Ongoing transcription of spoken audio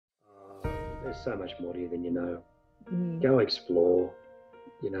there's so much more to you than you know. Mm. Go explore,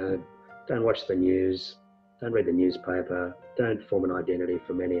 don't watch the news, don't read the newspaper, don't form an identity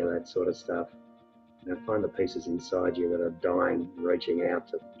from any of that sort of stuff. Find the pieces inside you that are dying and reaching out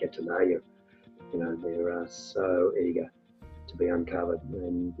to get to know you. They're so eager to be uncovered,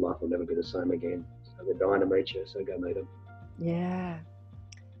 and life will never be the same again. So they're dying to meet you, so go meet them. Yeah.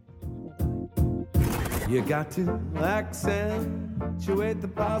 You got to accentuate the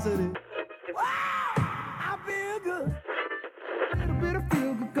positive. Wow, I feel good. A little bit of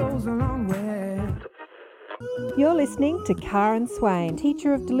feel good goes a long way. You're listening to Karen Swain,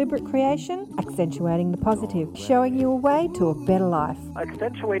 teacher of deliberate creation, accentuating the positive, showing you a way to a better life.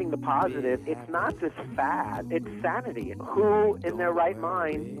 Accentuating the positive, it's not just fad, it's sanity. Who in their right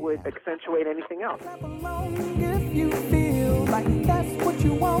mind would accentuate anything else? If you feel like that's what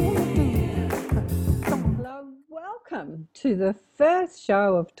you want to do. Hello, welcome to the first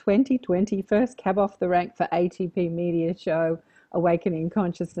show of 2020, first cab off the rank for ATP Media show, Awakening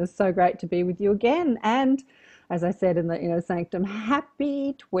Consciousness. So great to be with you again. And as I said in the Inner Sanctum,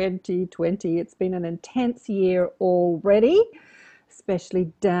 happy 2020. It's been an intense year already,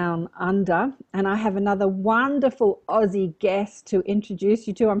 especially down under. And I have another wonderful Aussie guest to introduce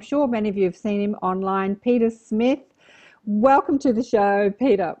you to. I'm sure many of you have seen him online, Peter Smith. Welcome to the show,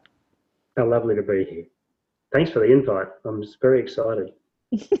 Peter. How lovely to be here. Thanks for the invite. I'm just very excited.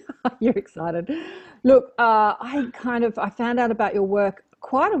 You're excited. Look, I found out about your work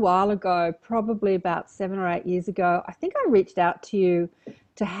quite a while ago, probably about 7 or 8 years ago. I think I reached out to you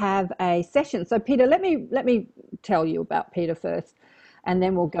to have a session. So Peter, let me tell you about Peter first, and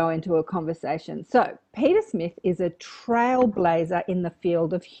then we'll go into a conversation. So Peter Smith is a trailblazer in the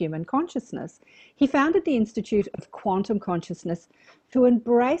field of human consciousness. He founded the Institute of Quantum Consciousness to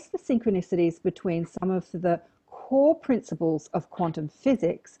embrace the synchronicities between some of the core principles of quantum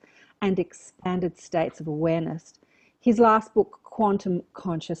physics and expanded states of awareness. His last book, Quantum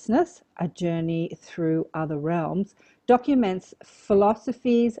Consciousness, A Journey Through Other Realms, documents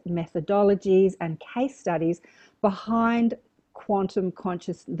philosophies, methodologies, and case studies behind the quantum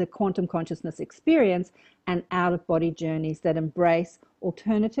consciousness experience and out-of-body journeys that embrace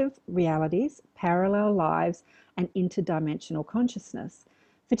alternative realities, parallel lives, and interdimensional consciousness.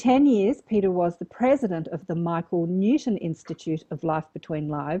 For 10 years, Peter was the president of the Michael Newton Institute of Life Between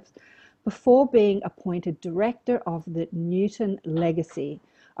Lives before being appointed director of the Newton Legacy,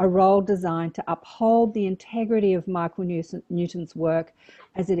 a role designed to uphold the integrity of Michael Newton's work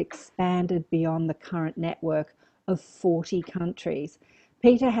as it expanded beyond the current network of 40 countries.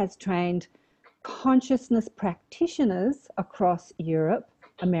 Peter has trained consciousness practitioners across Europe,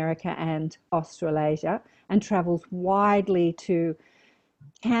 America, and Australasia, and travels widely to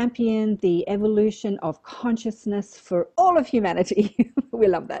champion the evolution of consciousness for all of humanity. We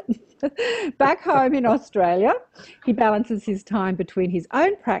love that. Back home in Australia, he balances his time between his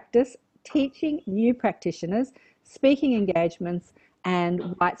own practice, teaching new practitioners, speaking engagements,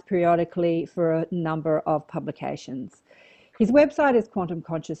 and writes periodically for a number of publications. His website is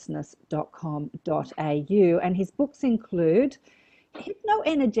quantumconsciousness.com.au, and his books include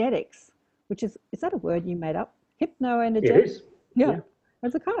Hypnoenergetics, which is that a word you made up? Hypnoenergetics? It is. Yeah.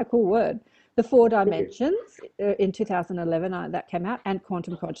 That's a kind of cool word. The Four Dimensions in 2011, that came out, and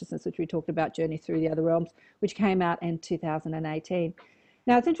Quantum Consciousness, which we talked about, Journey Through the Other Realms, which came out in 2018.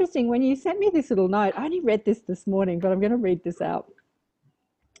 Now, it's interesting, when you sent me this little note, I only read this morning, but I'm going to read this out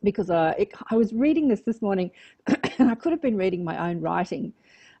because I was reading this morning and I could have been reading my own writing.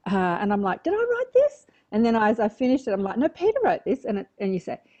 And I'm like, did I write this? And then as I finished it, I'm like, no, Peter wrote this. And you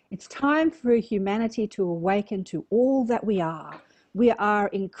say, it's time for humanity to awaken to all that we are. We are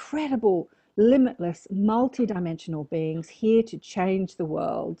incredible, limitless, multidimensional beings here to change the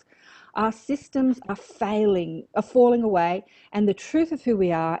world. Our systems are falling away, and the truth of who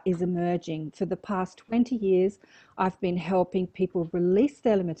we are is emerging. For the past 20 years, I've been helping people release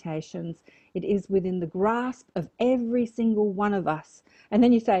their limitations. It is within the grasp of every single one of us. And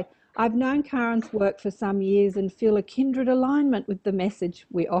then you say, I've known Karen's work for some years and feel a kindred alignment with the message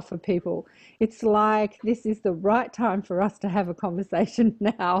we offer people. It's like this is the right time for us to have a conversation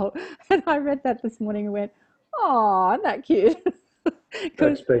now. And I read that this morning and went, oh, isn't that cute?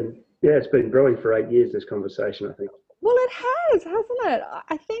 It's been brewing for 8 years, this conversation, I think. Well, it has, hasn't it?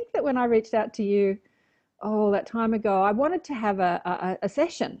 I think that when I reached out to you, that time ago, I wanted to have a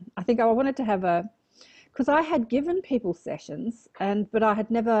session. I think I wanted to have because I had given people sessions, but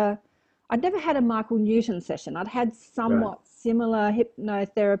I'd never had a Michael Newton session. I'd had somewhat similar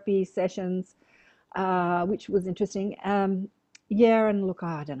hypnotherapy sessions, which was interesting. Yeah, and look,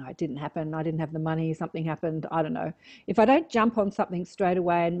 I don't know, it didn't happen. I didn't have the money, something happened. I don't know. If I don't jump on something straight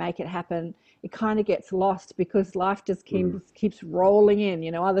away and make it happen, it kind of gets lost because life just Mm. keeps rolling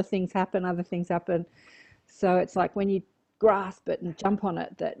in. Other things happen, other things happen. So it's like when you grasp it and jump on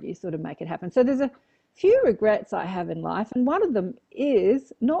it that you sort of make it happen. So there's a few regrets I have in life, and one of them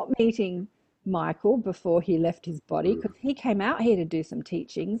is not meeting Michael before he left his body Mm. because he came out here to do some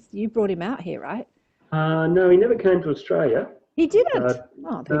teachings. You brought him out here, right? No, he never came to Australia. He didn't. But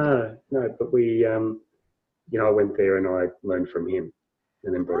Oh, there you go. no, but we, I went there and I learned from him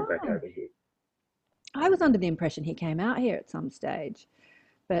and then brought it back Oh, over here. I was under the impression he came out here at some stage,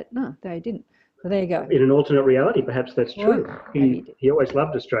 but no, they didn't. So there you go. In an alternate reality, perhaps that's true. Well, maybe he did. He always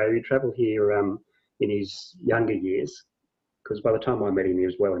loved Australia. He travelled here in his younger years because by the time I met him, he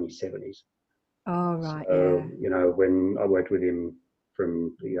was well in his 70s. Oh, right, So, yeah. when I worked with him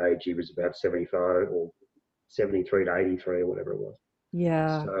from the age he was about 75 or 73 to 83 or whatever it was.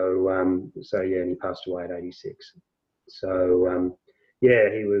 Yeah. So yeah, and he passed away at 86. So, yeah,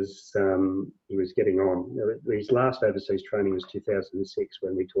 he was getting on. His last overseas training was 2006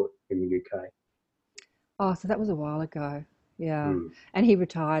 when we taught in the UK. Oh, so that was a while ago. Yeah. Mm. And he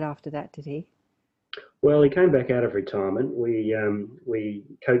retired after that, did he? Well, he came back out of retirement. We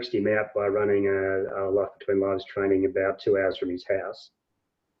coaxed him out by running a Life Between Lives training about 2 hours from his house.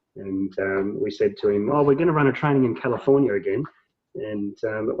 And we said to him, "Oh, we're going to run a training in California again, and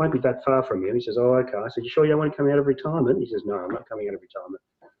it won't be that far from you." He says, "Oh, okay." I said, "You sure you don't want to come out of retirement?" He says, "No, I'm not coming out of retirement."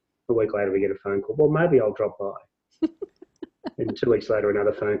 A week later, we get a phone call. "Well, maybe I'll drop by." And 2 weeks later,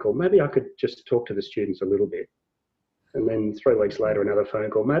 another phone call. "Maybe I could just talk to the students a little bit." And then 3 weeks later, another phone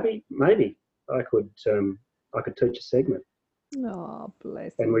call. Maybe I could teach a segment. Oh,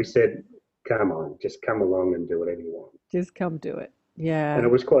 bless And we him. said, "Come on, just come along and do whatever you want." Just come do it. And it Yeah.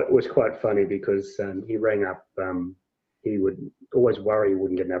 was quite funny because he rang up. He would always worry he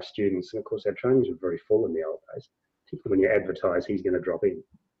wouldn't get enough students, and of course our trainings were very full in the old days. Particularly when you advertise he's going to drop in.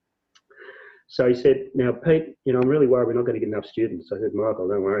 So he said, "Now Pete, I'm really worried we're not going to get enough students." I said, "Michael,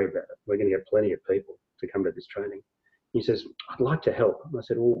 don't worry about it. We're going to get plenty of people to come to this training." He says, "I'd like to help." I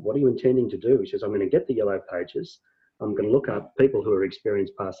said, "Well, what are you intending to do?" He says, "I'm going to get the yellow pages. I'm going to look up people who are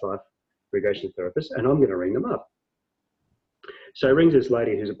experienced past life regression therapists, and I'm going to ring them up." So he rings this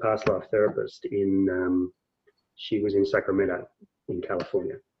lady who's a past life therapist she was in Sacramento in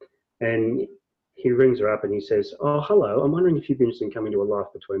California. And he rings her up and he says, "Oh, hello, I'm wondering if you'd be interested in coming to a Life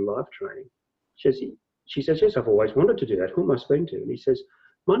Between Life training." She says, "Yes, I've always wanted to do that. Who am I speaking to?" And he says,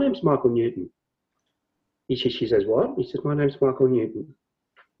 "My name's Michael Newton." She says, "What?" He says, "My name's Michael Newton.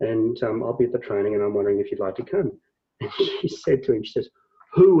 And I'll be at the training and I'm wondering if you'd like to come." And she said to him, she says,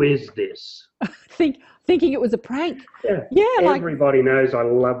 "Who is this?" Thinking it was a prank. Yeah. Yeah, like, Everybody knows I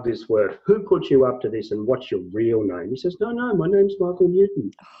love this work. "Who put you up to this and what's your real name?" He says, "No, my name's Michael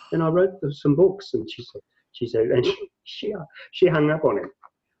Newton. And I wrote some books." And she said, and she hung up on him.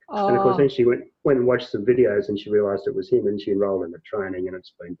 And of course, then oh, she went and watched some videos and she realised it was him and she enrolled in the training and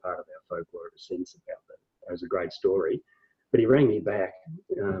it's been part of our folklore ever since about that. It was a great story. But he rang me back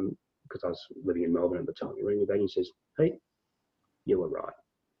because I was living in Melbourne at the time. He rang me back and he says, "Pete, you were right.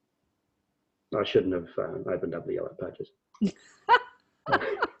 I shouldn't have opened up the yellow pages."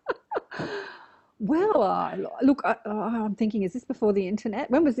 well, look, I'm thinking, is this before the internet?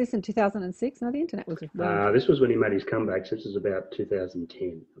 When was this, in 2006? No, the internet was well and This truly. was when he made his comeback. So this was about 2010.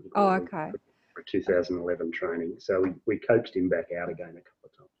 I think we Oh, were okay. for 2011 training. So we coached him back out again a couple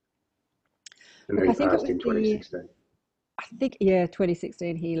of times. And then Look, he I think it passed was in 2016. yeah,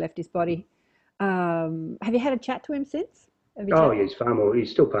 2016 he left his body. Have you had a chat to him since? Have you Oh, chatted? yeah, he's far more. He's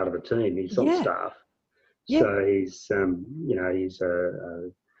still part of the team. He's on Yeah, staff. yeah. So he's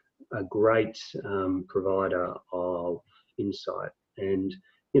a great provider of insight. And,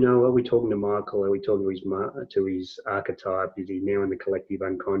 are we talking to Michael? Are we talking to his archetype? Is he now in the collective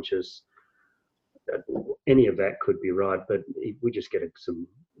unconscious? Any of that could be right, but we just get some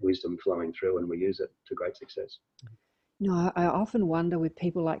wisdom flowing through and we use it to great success. No, I often wonder with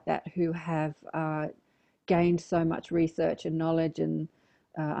people like that who have gained so much research and knowledge and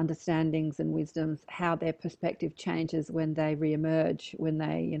understandings and wisdoms, how their perspective changes when they re-emerge, when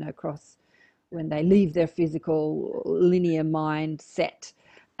they, when they leave their physical linear mind set.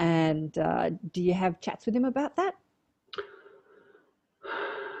 And do you have chats with him about that?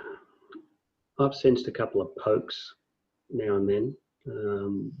 I've sensed a couple of pokes now and then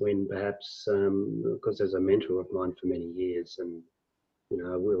when perhaps, because as a mentor of mine for many years and,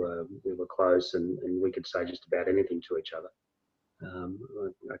 we were close and we could say just about anything to each other.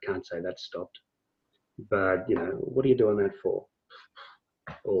 I can't say that stopped. But, what are you doing that for?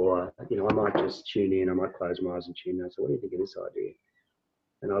 Or, I might just tune in, I might close my eyes and tune in. So what do you think of this idea?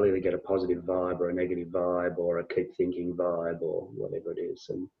 And I'll either get a positive vibe or a negative vibe or a keep thinking vibe or whatever it is.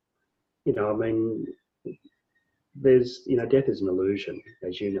 And, I mean, there's, death is an illusion,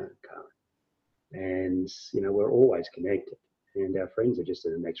 as you know, Carl. And, we're always connected and our friends are just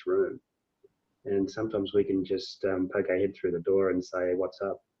in the next room. And sometimes we can just poke our head through the door and say, what's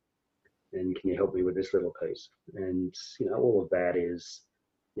up? And can you help me with this little piece? And, all of that is,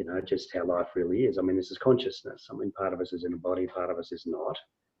 just how life really is. I mean, this is consciousness. I mean, part of us is in a body, part of us is not.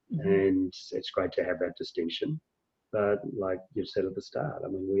 Mm-hmm. And it's great to have that distinction. But like you said at the start, I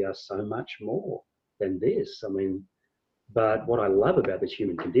mean, we are so much more than this. I mean, but what I love about this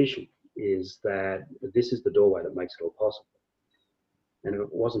human condition is that this is the doorway that makes it all possible. And if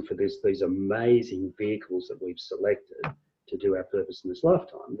it wasn't for these amazing vehicles that we've selected to do our purpose in this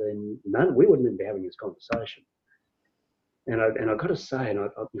lifetime, then we wouldn't even be having this conversation. And I've got to say, and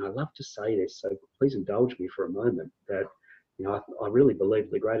I love to say this, so please indulge me for a moment, that I really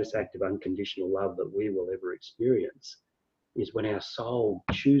believe the greatest act of unconditional love that we will ever experience is when our soul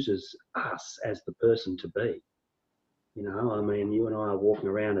chooses us as the person to be. I mean, you and I are walking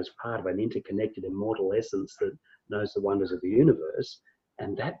around as part of an interconnected immortal essence that knows the wonders of the universe,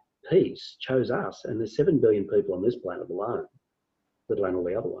 and that piece chose us. And there's 7 billion people on this planet alone, let alone all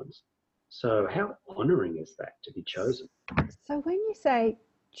the other ones. So how honouring is that to be chosen? So when you say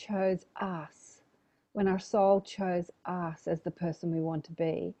chose us, when our soul chose us as the person we want to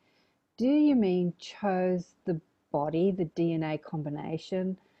be, do you mean chose the body, the DNA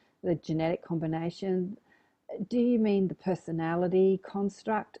combination, the genetic combination? Do you mean the personality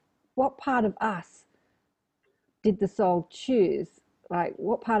construct? What part of us did the soul choose? Like,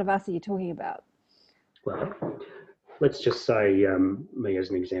 what part of us are you talking about? Well, let's just say me as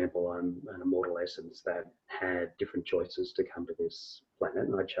an example. I'm an immortal essence that had different choices to come to this planet,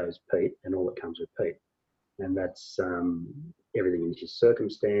 and I chose Pete and all that comes with Pete. And that's everything in his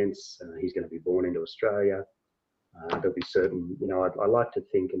circumstance. He's going to be born into Australia. There'll be certain, I like to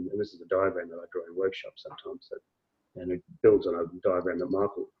think, and this is a diagram that I draw in workshops sometimes, and it builds on a diagram that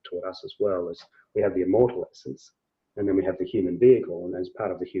Michael taught us as well, is we have the immortal essence, and then we have the human vehicle, and as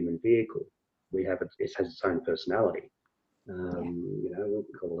part of the human vehicle, it has its own personality. We'll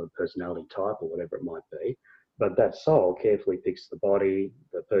call it a personality type or whatever it might be. But that soul carefully picks the body,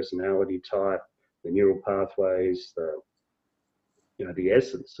 the personality type, the neural pathways, the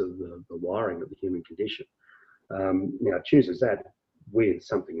essence of the wiring of the human condition. It chooses that with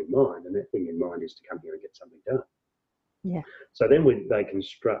something in mind, and that thing in mind is to come here and get something done. Yeah. So then they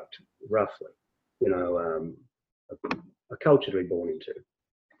construct roughly, a culture to be born into,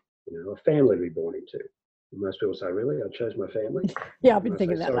 a family to be born into. And most people say, really? I chose my family? Yeah, I've been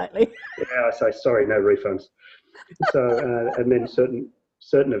thinking that lately. Yeah, I say, sorry, no refunds. So, and then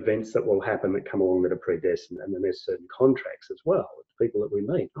certain events that will happen that come along that are predestined, and then there's certain contracts as well with people that we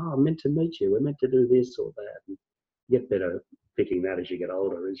meet. Oh, I'm meant to meet you. We're meant to do this or that. And you get better picking that as you get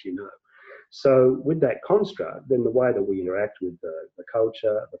older, as you know. So with that construct, then the way that we interact with the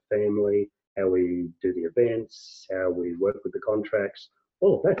culture, the family, how we do the events, how we work with the contracts,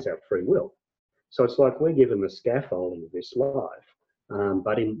 all of that's our free will. So it's like we're given the scaffolding of this life.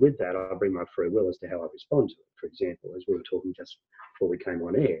 But with that, I bring my free will as to how I respond to it. For example, as we were talking just before we came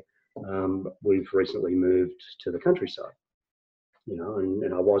on air, we've recently moved to the countryside,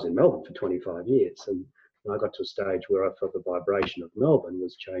 and I was in Melbourne for 25 years. And I got to a stage where I felt the vibration of Melbourne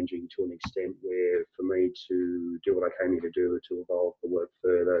was changing to an extent where for me to do what I came here to do, to evolve the work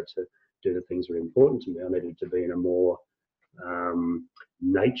further, to do the things that are important to me, I needed to be in a more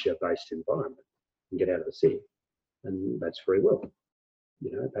nature-based environment and get out of the city. And that's free will.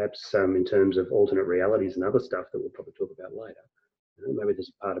 Perhaps in terms of alternate realities and other stuff that we'll probably talk about later. Maybe there's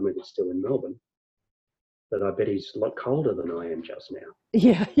a part of me that's still in Melbourne, but I bet he's a lot colder than I am just now.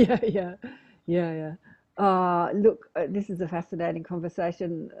 Yeah. Look, this is a fascinating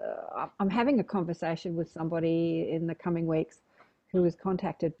conversation. I'm having a conversation with somebody in the coming weeks who was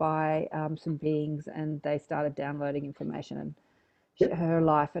contacted by some beings, and they started downloading information, and her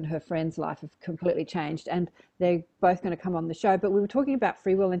life and her friend's life have completely changed, and they're both going to come on the show. But we were talking about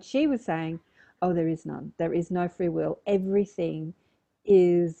free will, and she was saying, oh, there is none. There is no free will. Everything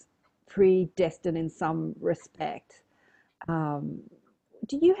is predestined in some respect.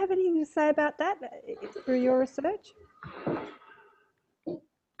 Do you have anything to say about that through your research?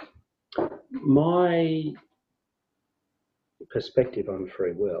 My perspective on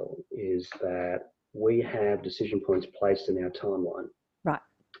free will is that we have decision points placed in our timeline. Right.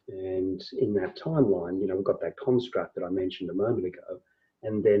 And in that timeline, we've got that construct that I mentioned a moment ago,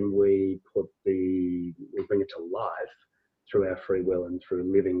 and then we bring it to life through our free will and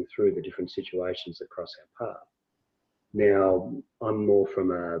through living through the different situations that cross our path. Now, I'm more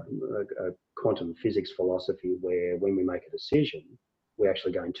from a quantum physics philosophy where when we make a decision, we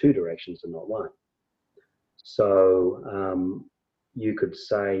actually go in two directions and not one. So you could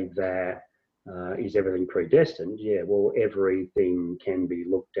say that, is everything predestined? Yeah, well, everything can be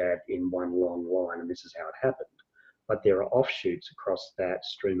looked at in one long line, and this is how it happened. But there are offshoots across that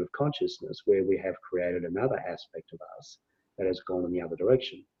stream of consciousness where we have created another aspect of us that has gone in the other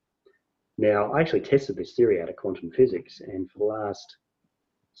direction. Now, I actually tested this theory out of quantum physics, and for the last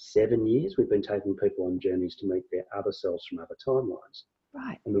 7 years, we've been taking people on journeys to meet their other selves from other timelines.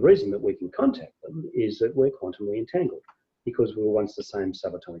 Right. And the reason that we can contact them is that we're quantumly entangled, because we were once the same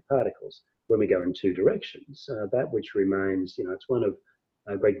subatomic particles. When we go in two directions, that which remains, it's one of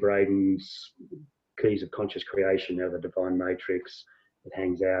Greg Braden's keys of conscious creation, the divine matrix. It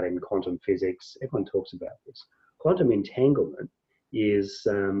hangs out in quantum physics. Everyone talks about this. Quantum entanglement is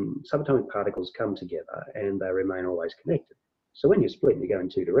subatomic particles come together and they remain always connected. So when you split and you go in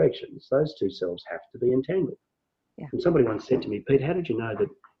two directions, those two selves have to be entangled. Yeah. And somebody once said to me, Pete, how did you know that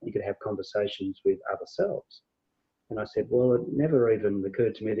you could have conversations with other selves? And I said, well, it never even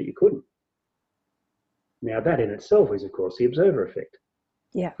occurred to me that you couldn't. Now that in itself is, of course, the observer effect.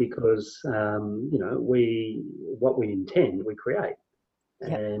 Yeah. Because, what we intend, we create.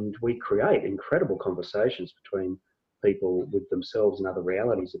 Yeah. And we create incredible conversations between people with themselves and other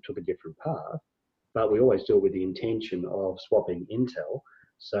realities that took a different path. But we always do it with the intention of swapping intel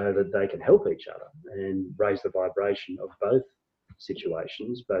so that they can help each other and raise the vibration of both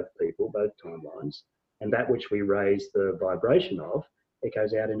situations, both people, both timelines. And that which we raise the vibration of, it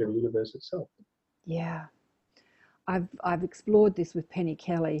goes out into the universe itself. Yeah. I've explored this with Penny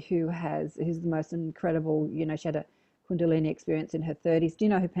Kelly, who's the most incredible, she had a Kundalini experience in her 30s. Do you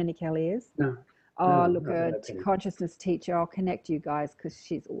know who Penny Kelly is? No. Oh, no, look, a consciousness teacher. I'll connect you guys because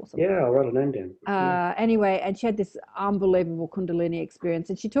she's awesome. Yeah, I'll write a name down. Anyway, and she had this unbelievable Kundalini experience,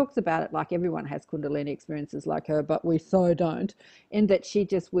 and she talks about it like everyone has Kundalini experiences like her, but we so don't, in that she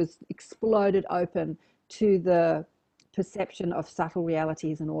just was exploded open to the perception of subtle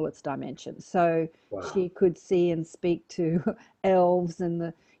realities in all its dimensions. So she could see and speak to elves and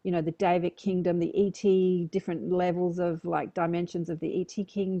the Davic kingdom, the ET, different levels of like dimensions of the ET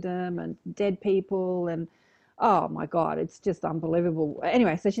kingdom and dead people. And oh my God, it's just unbelievable.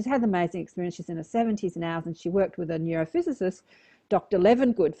 Anyway, so she's had an amazing experience. She's in her 70s now, and she worked with a neurophysicist, Dr.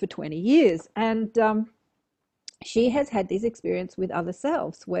 Levengood, for 20 years. And she has had this experience with other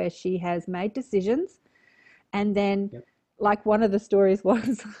selves where she has made decisions. And then, like one of the stories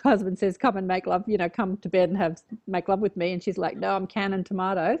was, husband says, come and make love, come to bed and make love with me. And she's like, no, I'm canning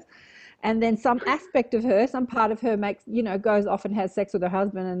tomatoes. And then some aspect of her, some part of her goes off and has sex with her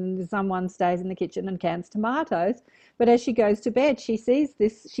husband, and someone stays in the kitchen and cans tomatoes. But as she goes to bed, she sees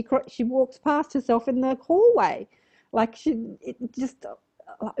this, she walks past herself in the hallway. Like just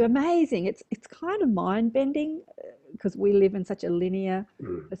amazing. It's kind of mind bending because we live in such a linear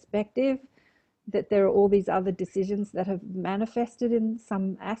perspective, that there are all these other decisions that have manifested in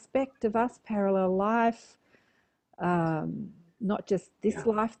some aspect of us, parallel life, not just this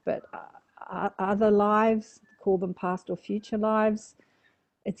life, but other lives, call them past or future lives.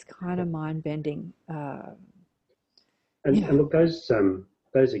 It's kind of mind-bending. And look,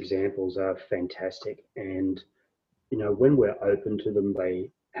 those examples are fantastic. And, when we're open to them,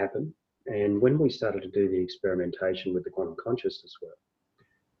 they happen. And when we started to do the experimentation with the quantum consciousness work,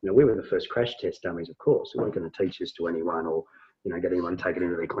 we were the first crash test dummies, of course. We weren't going to teach this to anyone or, get anyone taken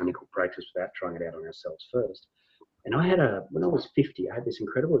into their clinical practice without trying it out on ourselves first. And when I was 50, I had this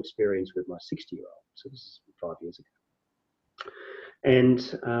incredible experience with my 60-year-old. So this is 5 years ago. And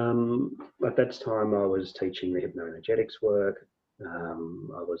at that time, I was teaching the hypnoenergetics work.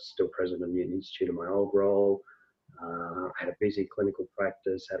 I was still president of the Newton Institute in my old role. Had a busy clinical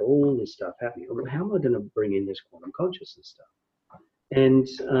practice, had all this stuff happening. How am I going to bring in this quantum consciousness stuff? And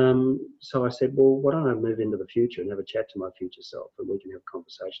so I said, well, why don't I move into the future and have a chat to my future self, and we can have a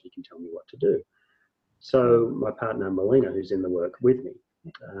conversation. You can tell me what to do. So my partner, Melina, who's in the work with me,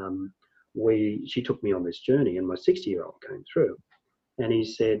 she took me on this journey, and my 60-year-old came through. And he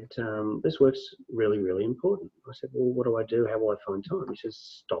said, this work's really, really important. I said, well, what do I do? How will I find time? He says,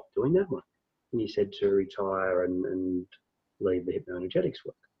 stop doing that one. And he said to retire and leave the hypnoenergetics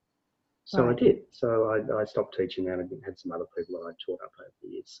work. So I did. So I stopped teaching that and had some other people that I taught up over the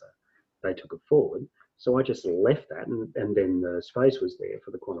years. So they took it forward. So I just left that, and then the space was there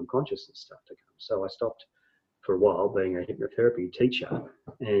for the quantum consciousness stuff to come. So I stopped for a while being a hypnotherapy teacher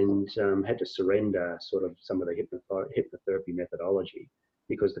and had to surrender sort of some of the hypnotherapy methodology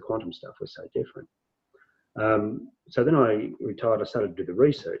because the quantum stuff was so different. So then I retired. I started to do the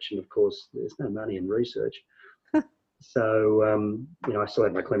research, and of course, there's no money in research. So I still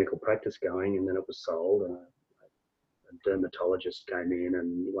had my clinical practice going, and then it was sold. And a dermatologist came in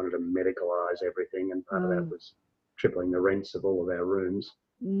and he wanted to medicalise everything, and part of that was tripling the rents of all of our rooms.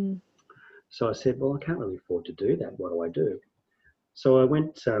 So I said, well, I can't really afford to do that. What do I do? So I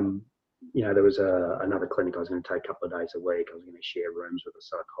went. There was another clinic I was going to take a couple of days a week. I was going to share rooms with a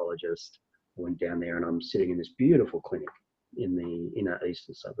psychologist. I went down there and I'm sitting in this beautiful clinic in the inner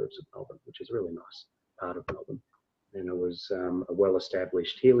eastern suburbs of Melbourne, which is a really nice part of Melbourne. And it was a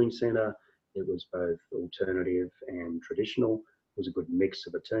well-established healing centre. It was both alternative and traditional. It was a good mix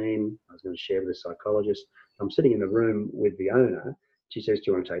of a team. I was going to share with a psychologist. I'm sitting in the room with the owner. She says, do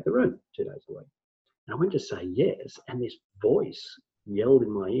you want to take the room 2 days a week? And I went to say yes, and this voice yelled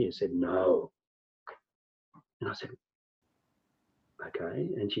in my ear, said no. And I said, okay.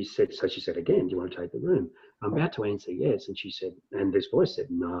 And she said again, do you want to take the room? I'm about to answer yes. And she said, and this voice said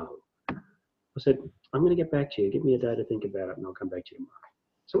no. I said, I'm going to get back to you. Give me a day to think about it and I'll come back to you tomorrow.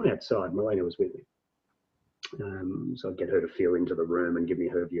 So I went outside. Melania was with me. So I'd get her to feel into the room and give me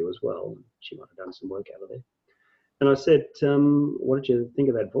her view as well. She might have done some work out of there. And I said, what did you think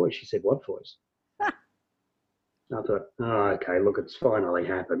of that voice? She said, what voice? I thought, oh, okay, look, it's finally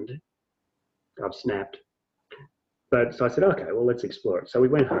happened. I've snapped. But so I said, okay, well, let's explore it. So we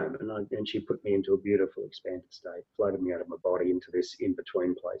went home and she put me into a beautiful expanded state, floated me out of my body into this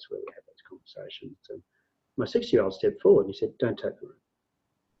in-between place where we had those conversations. And my 60-year-old stepped forward and he said, don't take the room.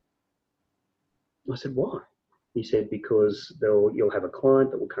 I said, why? He said, because you'll have a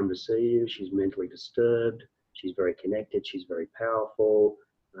client that will come to see you. She's mentally disturbed. She's very connected. She's very powerful.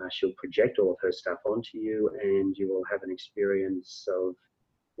 She'll project all of her stuff onto you and you will have an experience of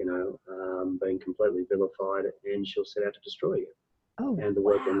being completely vilified, and she'll set out to destroy you. Oh, and the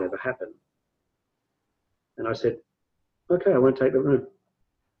work will never happen. And I said, okay, I won't take the room.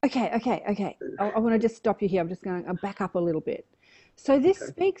 Okay. I want to just stop you here. I'm just going to back up a little bit. So this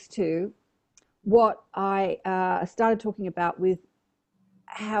speaks to what I started talking about with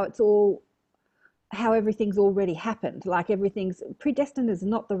how everything's already happened. Like everything's predestined is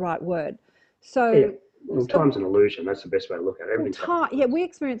not the right word. So. Yeah. Well, time's an illusion. That's the best way to look at it. Everything's time. Yeah, we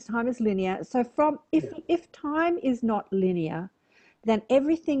experience time as linear. So if time is not linear, then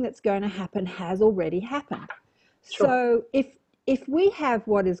everything that's going to happen has already happened. Sure. So if we have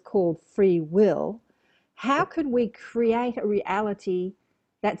what is called free will, how can we create a reality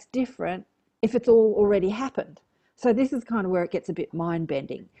that's different if it's all already happened? So this is kind of where it gets a bit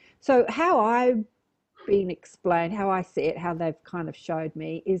mind-bending. So how I've been explained, how I see it, how they've kind of showed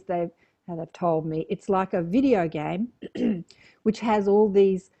me is how they've told me, it's like a video game which has all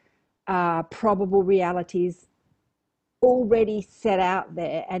these probable realities already set out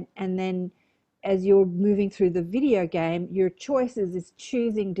there, and then as you're moving through the video game, your choices is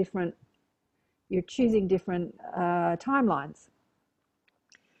choosing different timelines.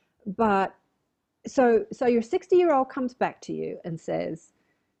 But so your 60-year-old comes back to you and says,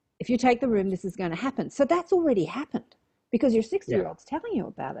 if you take the room, this is going to happen. So that's already happened because your 60-year-old's telling you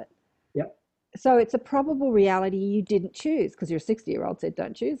about it. Yep. So it's a probable reality you didn't choose because your 60-year-old said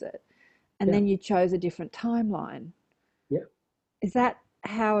don't choose it. And then you chose a different timeline. Yeah. Is that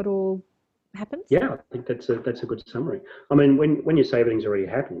how it all happens? Yeah, I think that's a good summary. I mean, when you say everything's already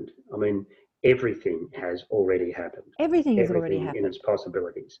happened, I mean, everything has already happened. Everything has already happened. In its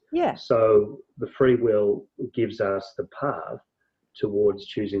possibilities. Yeah. So the free will gives us the path towards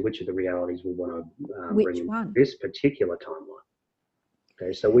choosing which of the realities we want to bring in this particular timeline.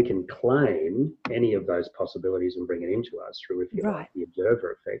 Okay, so we can claim any of those possibilities and bring it into us through, if you like, the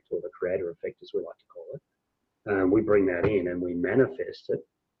observer effect or the creator effect, as we like to call it. We bring that in and we manifest it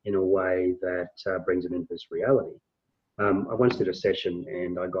in a way that brings it into this reality. I once did a session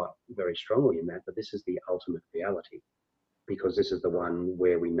and I got very strongly in that, but this is the ultimate reality because this is the one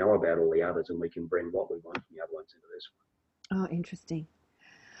where we know about all the others and we can bring what we want from the other ones into this one. Oh, interesting.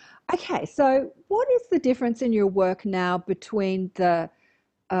 Okay, so what is the difference in your work now between the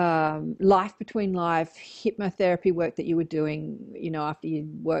life between life hypnotherapy work that you were doing, after you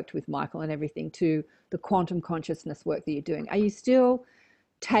worked with Michael and everything, to the quantum consciousness work that you're doing? Are you still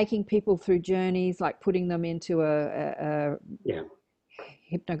taking people through journeys, like putting them into a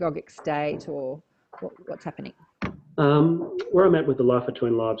hypnagogic state, or what's happening? Where I'm at with the Life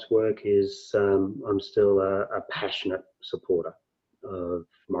Between Lives work is I'm still a passionate supporter of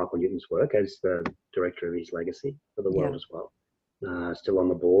Michael Newton's work as the director of his legacy for the world as well. Still on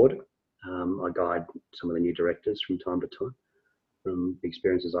the board. I guide some of the new directors from time to time from the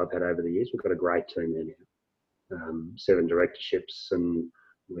experiences I've had over the years. We've got a great team there now. 7 directorships, and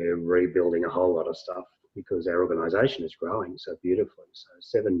we're rebuilding a whole lot of stuff because our organisation is growing so beautifully. So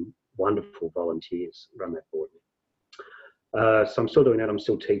 7 wonderful volunteers run that board. So I'm still doing that. I'm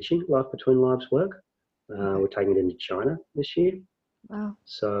still teaching Life Between Lives work. We're taking it into China this year. Wow.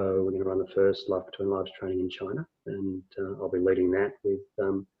 So we're going to run the first Life Between Lives training in China, and I'll be leading that with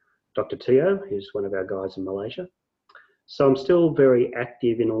Dr. Tio, who's one of our guys in Malaysia. So I'm still very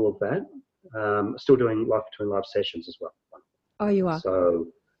active in all of that. Still doing Life Between Lives sessions as well. Oh, you are? So,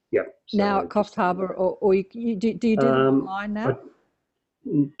 yeah. Now at Coffs Harbour, or do you do them online now?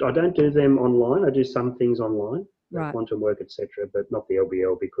 I don't do them online. I do some things online, Right. quantum work, etc., but not the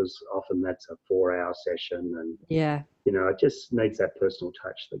LBL, because often that's a 4-hour session, and Yeah. you know, it just needs that personal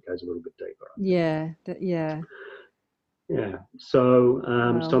touch that goes a little bit deeper. Yeah. Yeah. Yeah. So,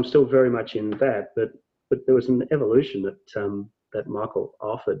 Wow. so I'm still very much in that, but there was an evolution that Michael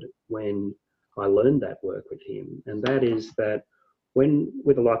offered when I learned that work with him, and that is that when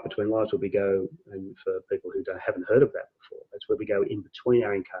with a Life Between Lives, where we go, and for people who haven't heard of that before, that's where we go in between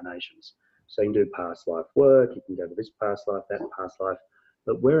our incarnations. So you can do past life work, you can go to this past life, that past life,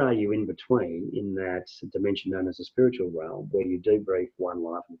 but where are you in between, in that dimension known as the spiritual realm, where you debrief one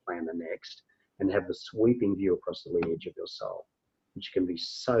life and plan the next, and have the sweeping view across the lineage of your soul, which can be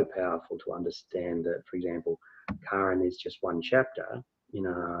so powerful to understand that, for example, Karen is just one chapter in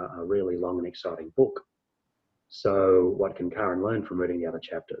a really long and exciting book. So what can Karen learn from reading the other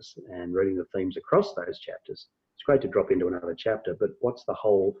chapters and reading the themes across those chapters? It's great to drop into another chapter, but what's the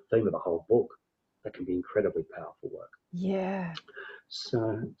whole theme of the whole book? That can be incredibly powerful work. Yeah.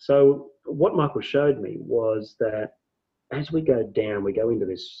 So what Michael showed me was that as we go down, we go into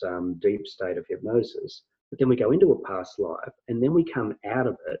this deep state of hypnosis, but then we go into a past life, and then we come out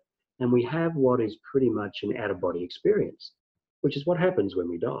of it, and we have what is pretty much an out-of-body experience, which is what happens when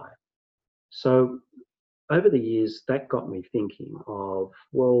we die. So over the years, that got me thinking of,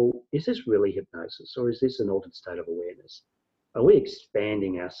 well, is this really hypnosis, or is this an altered state of awareness? Are we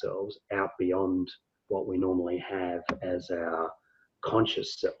expanding ourselves out beyond what we normally have as our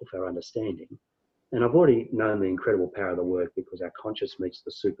conscious self, our understanding? And I've already known the incredible power of the work, because our conscious meets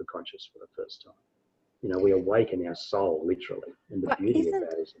the superconscious for the first time. You know, we awaken our soul, literally, and the beauty of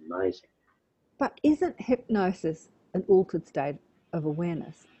that is amazing. But isn't hypnosis an altered state of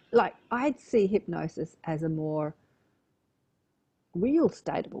awareness? Like, I'd see hypnosis as a more real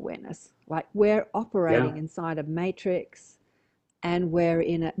state of awareness. Like, we're operating inside a matrix, and we're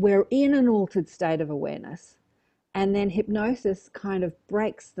in an altered state of awareness. And then hypnosis kind of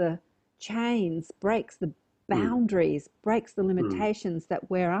breaks the chains, breaks the boundaries, breaks the limitations that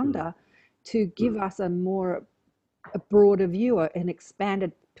we're under, to give us a broader view, an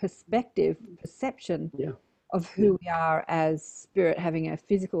expanded perception of who we are as spirit having a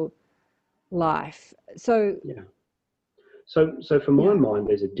physical life. So So for my mind,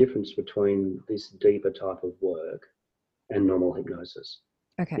 there's a difference between this deeper type of work and normal hypnosis.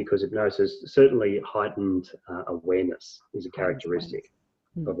 Okay. Because hypnosis, certainly heightened awareness is a characteristic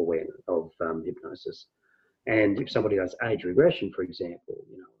of awareness, of hypnosis. And if somebody does age regression, for example,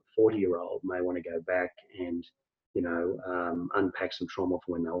 you know, a 40-year-old may want to go back and, you know, unpack some trauma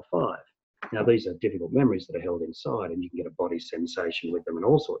from when they were 5. Now, these are difficult memories that are held inside, and you can get a body sensation with them and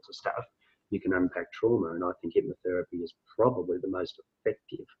all sorts of stuff. You can unpack trauma, and I think hypnotherapy is probably the most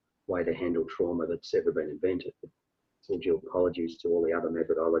effective way to handle trauma that's ever been invented. All due apologies to all the other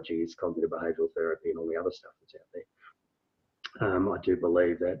methodologies, cognitive behavioural therapy, and all the other stuff that's out there. I do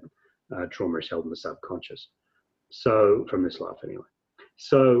believe that trauma is held in the subconscious. So, from this life anyway.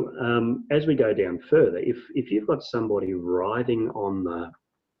 So, as we go down further, if you've got somebody writhing on the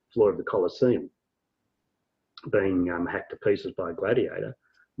floor of the Colosseum, being hacked to pieces by a gladiator,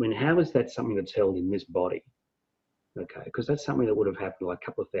 I mean, how is that something that's held in this body? Okay, because that's something that would have happened like a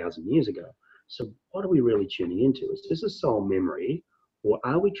couple of thousand years ago. So what are we really tuning into? Is this a soul memory, or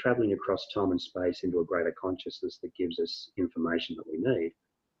are we traveling across time and space into a greater consciousness that gives us information that we need?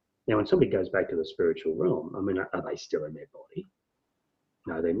 Now, when somebody goes back to the spiritual realm, I mean, are they still in their body?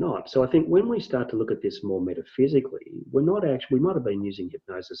 No, they're not. So I think when we start to look at this more metaphysically, we might have been using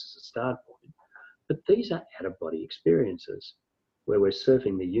hypnosis as a start point, but these are out-of-body experiences where we're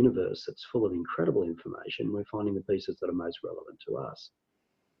surfing the universe that's full of incredible information. We're finding the pieces that are most relevant to us.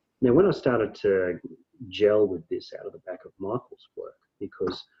 Now, when I started to gel with this out of the back of Michael's work,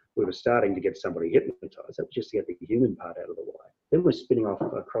 because we were starting to get somebody hypnotized, that was just to get the human part out of the way. Then we're spinning off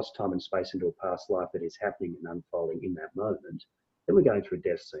across time and space into a past life that is happening and unfolding in that moment. Then we're going through a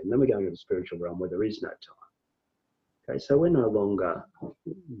death scene. Then we're going to the spiritual realm where there is no time. Okay, so we're no longer,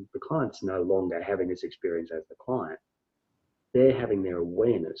 the client's no longer having this experience as the client. They're having their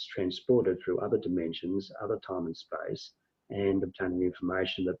awareness transported through other dimensions, other time and space, and obtaining the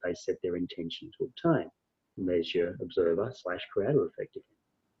information that they set their intention to obtain. And there's your observer / creator, effectively,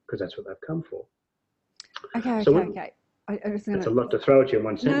 because that's what they've come for. Okay. So Okay. I was that's gonna. a lot to throw at you in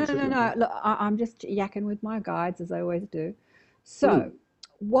one No, sentence, no, no, isn't no. it? Look, I'm just yakking with my guides as I always do. So, Mm.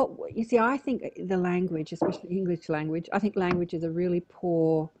 what you see, I think the language, especially English language, I think language is a really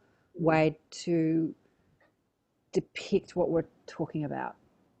poor way to depict what we're talking about.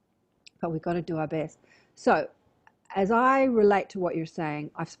 But we've got to do our best. So, as I relate to what you're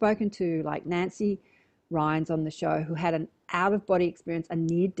saying, I've spoken to like Nancy Rhines on the show who had an out of body experience, a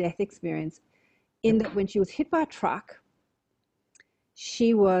near death experience, in that when she was hit by a truck,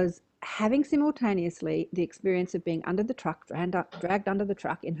 she was having simultaneously the experience of being under the truck, dragged under the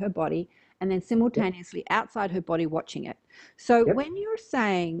truck in her body, and then Yep. simultaneously outside her body watching it. So Yep. when you're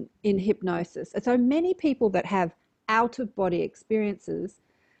saying in hypnosis, so many people that have out of body experiences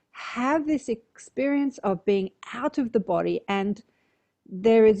have this experience of being out of the body, and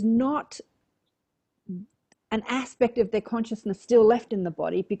there is not an aspect of their consciousness still left in the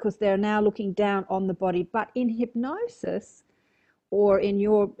body because they're now looking down on the body. But in hypnosis, or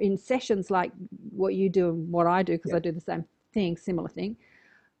in sessions like what you do and what I do, because I Yep. do the same thing, similar thing,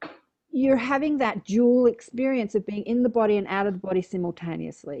 you're having that dual experience of being in the body and out of the body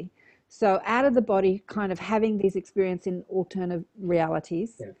simultaneously. So out of the body, kind of having these experience in alternate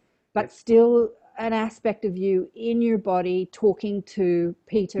realities, Yep. but Yep. still an aspect of you in your body talking to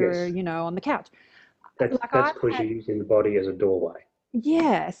Peter, Yes. on the couch. That's Like that's I've because had, you're using the body as a doorway,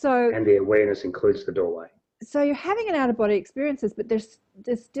 yeah. So and the awareness includes the doorway. you're having an out of body experiences, but there's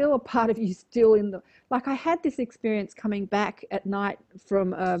still a part of you still in the, like I had this experience coming back at night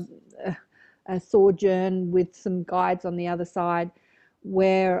from a sojourn with some guides on the other side,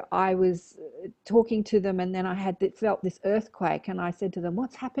 where I was talking to them, and then I had felt this earthquake, and I said to them,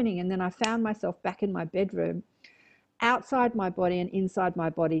 "What's happening?" And then I found myself back in my bedroom, outside my body and inside my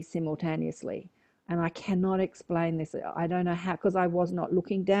body simultaneously. And I cannot explain this. I don't know how, because I was not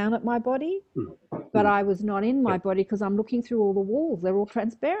looking down at my body, Mm. but Mm. I was not in my Yep. body because I'm looking through all the walls. They're all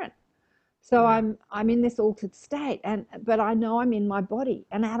transparent. So Yeah. I'm in this altered state, but I know I'm in my body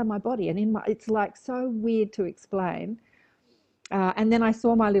and out of my body and in my. It's like so weird to explain. And then I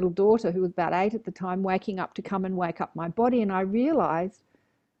saw my little daughter, who was about 8 at the time, waking up to come and wake up my body, and I realized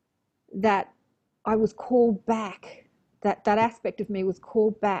that I was called back. That aspect of me was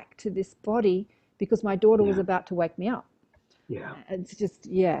called back to this body because my daughter was Yeah. about to wake me up. Yeah. It's just,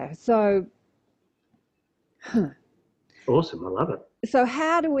 yeah. So Awesome. I love it. so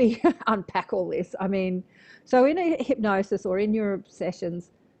how do we unpack all this? I mean, so in a hypnosis or in your sessions,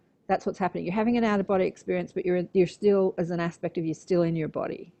 that's what's happening. You're having an out of body experience, but you're still, as an aspect of you, still in your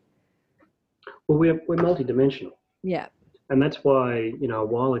body. Well, we're multidimensional, Yeah. and that's why a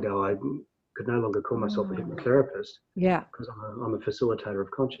while ago I could no longer call myself a hypnotherapist Yeah. because I'm a facilitator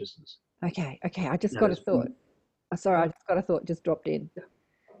of consciousness. Okay. I just Now, got a thought. Sorry, I just got a thought just dropped in.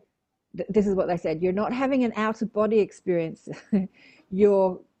 This is what they said. You're not having an out of body experience.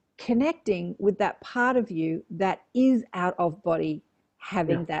 You're connecting with that part of you that is out of body,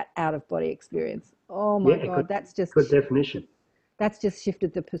 having that out of body experience. Oh my God, good definition. that's just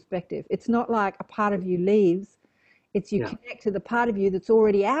shifted the perspective. It's not like a part of you leaves. It's you connect to the part of you that's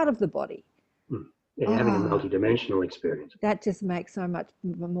already out of the body. Yeah, having a multidimensional experience. That just makes so much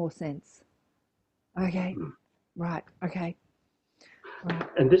more sense. Okay. Right. Okay. Right.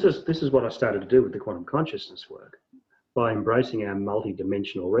 And this is what I started to do with the quantum consciousness work, by embracing our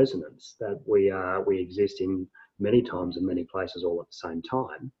multidimensional resonance, that we exist in many times and many places all at the same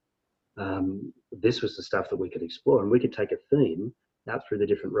time. This was the stuff that we could explore, and we could take a theme out through the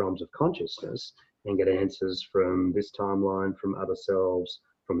different realms of consciousness and get answers from this timeline, from other selves,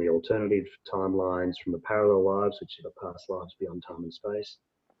 from the alternative timelines, from the parallel lives, which are past lives beyond time and space,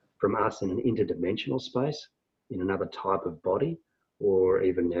 from us in an interdimensional space, in another type of body, or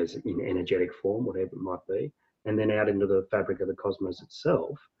even as in energetic form, whatever it might be, and then out into the fabric of the cosmos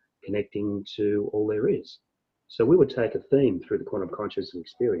itself, connecting to all there is. So we would take a theme through the quantum consciousness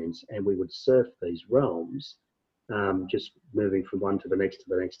experience, and we would surf these realms, just moving from one to the next, to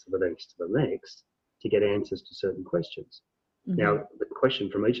the next, to the next, to the next, to get answers to certain questions. Now, the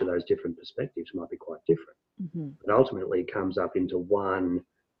question from each of those different perspectives might be quite different, but ultimately it comes up into one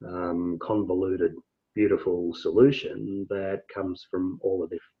convoluted, beautiful solution that comes from all the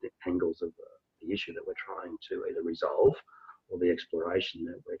different angles of the issue that we're trying to either resolve or the exploration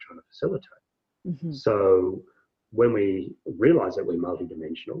that we're trying to facilitate. So when we realize that we're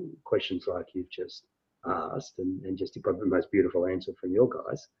multidimensional, questions like you've just asked, and just got the most beautiful answer from your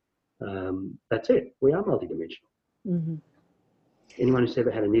guys, that's it. We are multidimensional. Anyone who's ever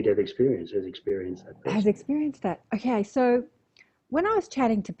had a near-death experience has experienced that. Has experienced that. Okay, so when I was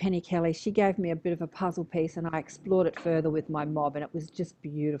chatting to Penny Kelly, she gave me a bit of a puzzle piece and I explored it further with my mob, and it was just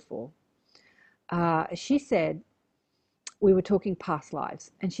beautiful. She said, we were talking past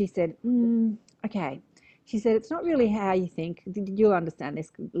lives, and she said, okay. She said, it's not really how you think. You'll understand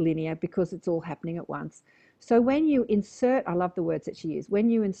this, linear, because it's all happening at once. So when you insert, I love the words that she used, when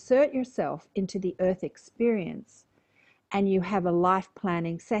you insert yourself into the earth experience and you have a life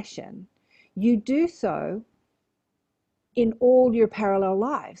planning session, you do so in all your parallel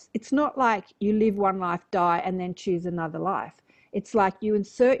lives. It's not like you live one life, die, and then choose another life. It's like you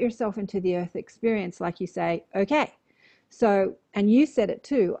insert yourself into the earth experience, like you say, okay. So, and you said it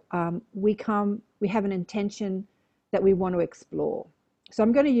too, we have an intention that we want to explore. So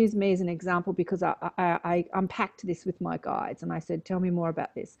I'm going to use me as an example because I unpacked this with my guides and I said, tell me more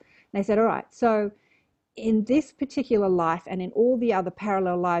about this. And they said, all right, so in this particular life and in all the other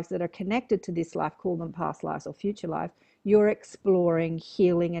parallel lives that are connected to this life, call them past lives or future life, you're exploring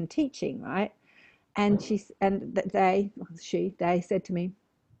healing and teaching, right? And they said to me,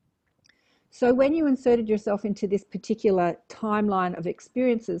 so when you inserted yourself into this particular timeline of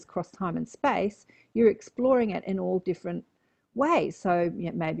experiences across time and space, you're exploring it in all different ways. So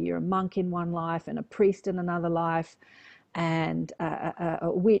maybe you're a monk in one life and a priest in another life, and a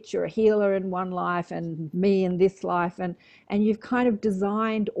witch or a healer in one life, and me in this life. And you've kind of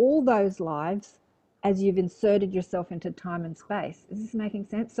designed all those lives as you've inserted yourself into time and space. Is this making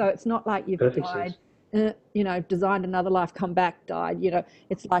sense? So it's not like you've Perfect died, sense. designed another life, come back, died.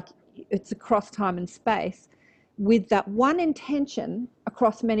 It's like it's across time and space with that one intention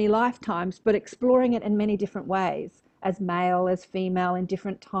across many lifetimes, but exploring it in many different ways, as male, as female, in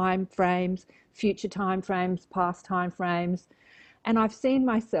different time frames, future time frames, past time frames. And I've seen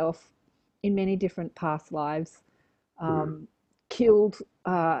myself in many different past lives, killed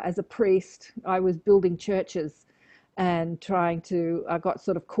as a priest. I was building churches and I got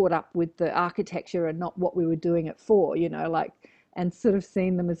sort of caught up with the architecture and not what we were doing it for, and sort of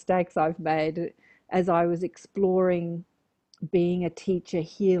seen the mistakes I've made as I was exploring being a teacher,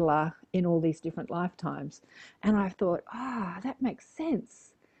 healer in all these different lifetimes. And I thought, that makes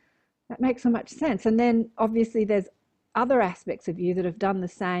sense. That makes so much sense. And then obviously there's other aspects of you that have done the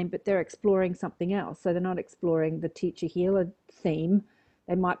same, but they're exploring something else. So they're not exploring the teacher healer theme.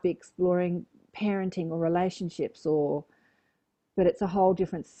 They might be exploring parenting or relationships, but it's a whole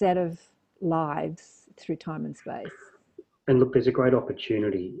different set of lives through time and space. And look, there's a great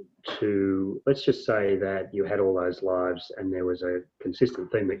opportunity to, let's just say that you had all those lives and there was a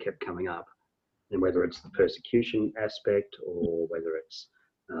consistent theme that kept coming up. And whether it's the persecution aspect or whether it's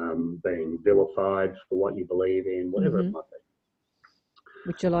being vilified for what you believe in, whatever it might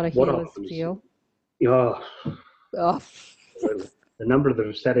be. Which a lot of healers feel. Absolutely. The number that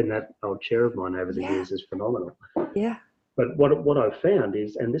have sat in that old chair of mine over the years is phenomenal. Yeah. But what I've found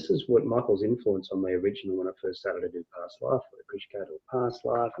is, and this is what Michael's influence on me originally when I first started to do past life, because you go to a past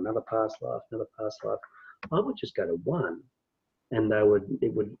life, another past life, another past life. I would just go to one, and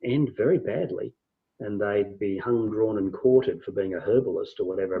it would end very badly, and they'd be hung, drawn, and quartered for being a herbalist or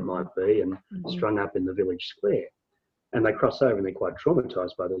whatever it might be, and strung up in the village square. And they cross over and they're quite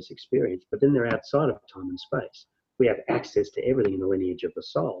traumatized by this experience, but then they're outside of time and space. We have access to everything in the lineage of the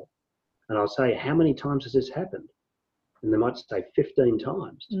soul. And I'll say, how many times has this happened? And they might say 15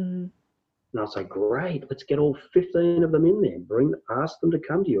 times. And I'll say, great, let's get all 15 of them in there. Ask them to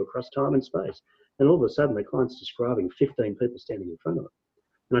come to you across time and space. And all of a sudden, the client's describing 15 people standing in front of them.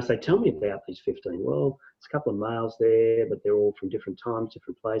 And I say, tell me about these 15. Well, it's a couple of males there, but they're all from different times,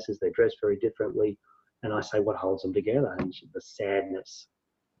 different places. They dress very differently. And I say, what holds them together? And the sadness,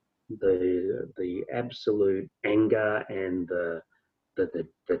 the absolute anger, and the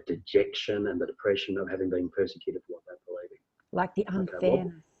dejection and the depression of having been persecuted for what they believe in. Like the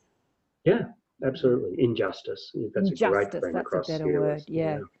unfairness. Yeah, absolutely. Injustice. That's a great thing across a better word.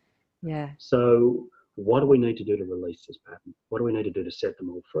 Yeah. So what do we need to do to release this pattern? What do we need to do to set them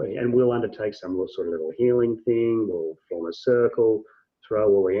all free? And we'll undertake some sort of little healing thing. We'll form a circle, throw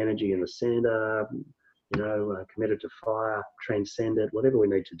all the energy in the center, committed to fire, transcend it, whatever we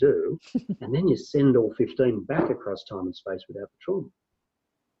need to do. And then you send all 15 back across time and space without the trauma.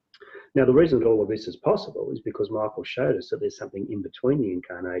 Now, the reason that all of this is possible is because Michael showed us that there's something in between the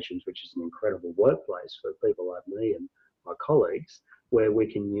incarnations, which is an incredible workplace for people like me and my colleagues, where we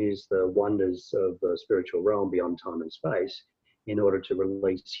can use the wonders of the spiritual realm beyond time and space in order to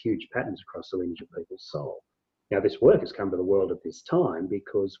release huge patterns across the lineage of people's soul. Now, this work has come to the world at this time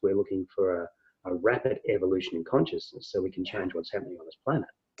because we're looking for a rapid evolution in consciousness so we can change what's happening on this planet.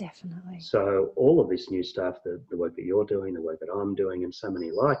 Definitely. So all of this new stuff, the work that you're doing, the work that I'm doing, and so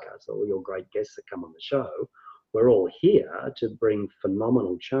many like us, all your great guests that come on the show, we're all here to bring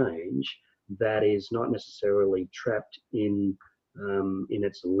phenomenal change that is not necessarily trapped in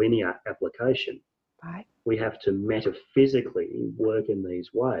its linear application. Right. We have to metaphysically work in these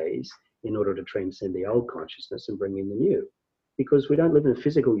ways in order to transcend the old consciousness and bring in the new. Because we don't live in a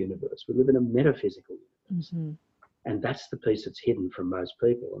physical universe, we live in a metaphysical universe. Mm-hmm. And that's the piece that's hidden from most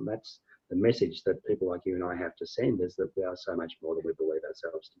people. And that's the message that people like you and I have to send, is that we are so much more than we believe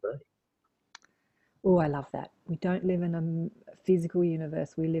ourselves to be. Oh, I love that. We don't live in a physical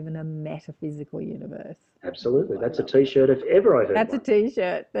universe. We live in a metaphysical universe. Absolutely. That's a T-shirt if ever I heard That's one. a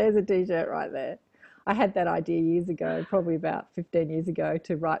T-shirt. There's a T-shirt right there. I had that idea years ago, probably about 15 years ago,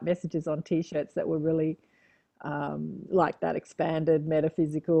 to write messages on T-shirts that were really like that, expanded,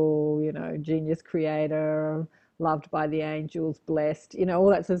 metaphysical, genius creator, loved by the angels, blessed, all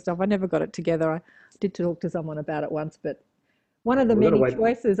that sort of stuff. I never got it together. I did talk to someone about it once, but one of the many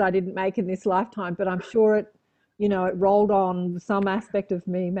choices I didn't make in this lifetime, but I'm sure it rolled on. Some aspect of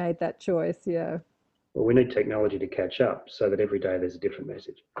me made that choice. Yeah. Well, we need technology to catch up so that every day there's a different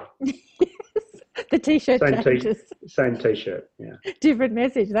message. The T-shirt changes. Same T-shirt, yeah. Different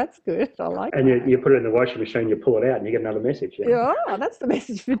message. That's good. I like and that. You put it in the washing machine, you pull it out, and you get another message. Yeah, that's the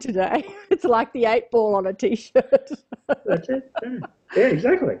message for today. It's like the 8-ball on a T-shirt. That's it. Yeah,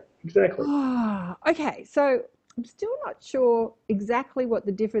 exactly. Okay, so I'm still not sure exactly what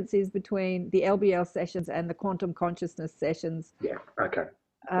the difference is between the LBL sessions and the quantum consciousness sessions. Yeah. Okay.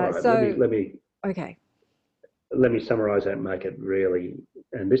 All right, so okay. Let me summarize that and make it really,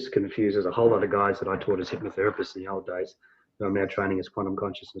 and this confuses a whole lot of guys that I taught as hypnotherapists in the old days, who I'm now training as quantum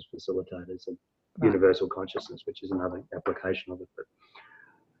consciousness facilitators and universal consciousness, which is another application of it. But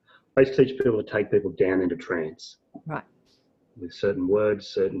I used to teach people to take people down into trance. Right. With certain words,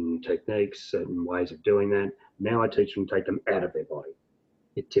 certain techniques, certain ways of doing that. Now I teach them to take them out of their body.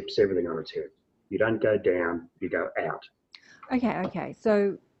 It tips everything on its head. You don't go down, you go out. Okay.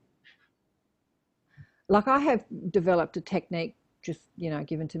 So, like, I have developed a technique just,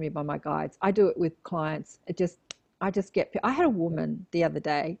 given to me by my guides. I do it with clients. I had a woman the other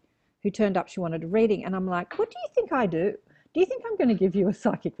day who turned up, she wanted a reading, and I'm like, what do you think I do? Do you think I'm going to give you a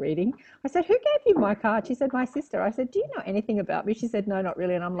psychic reading? I said, who gave you my card? She said, my sister. I said, do you know anything about me? She said, no, not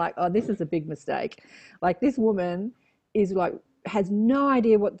really. And I'm like, oh, this is a big mistake. Like, this woman is like, has no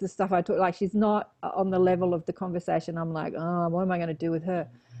idea what the stuff I talk, like, she's not on the level of the conversation. I'm like, oh, what am I going to do with her?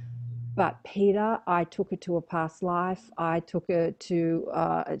 But Peter, I took her to a past life. I took her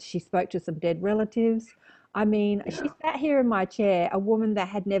to, she spoke to some dead relatives. I mean, She sat here in my chair, a woman that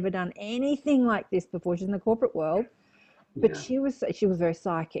had never done anything like this before. She's in the corporate world, but she was very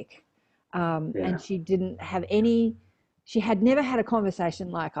psychic. And she didn't have she had never had a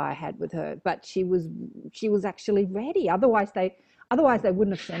conversation like I had with her, but she was actually ready. Otherwise they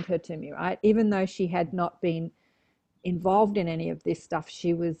wouldn't have sent her to me, right? Even though she had not been involved in any of this stuff,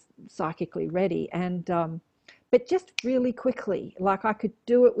 she was psychically ready. And but just really quickly, like, I could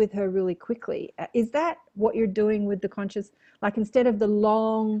do it with her really quickly. Is that what you're doing with the conscious? Like, instead of the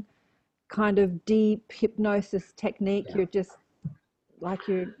long kind of deep hypnosis technique, you're just like,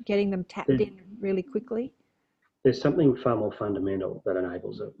 you're getting them tapped in really quickly? There's something far more fundamental that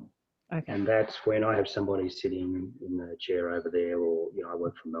enables it. Okay. And that's when I have somebody sitting in the chair over there, or, I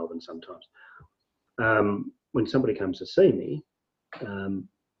work from Melbourne sometimes. When somebody comes to see me,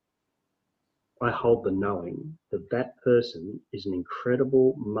 I hold the knowing that that person is an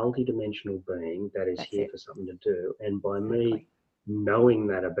incredible multidimensional being that is here for something to do. And by me knowing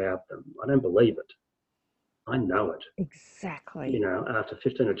that about them, I don't believe it. I know it. Exactly. After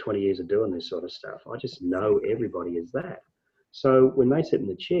 15 or 20 years of doing this sort of stuff, I just know everybody is that. So when they sit in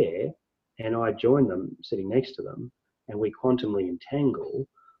the chair and I join them sitting next to them and we quantumly entangle,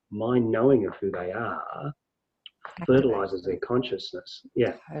 my knowing of who they are fertilizes their consciousness.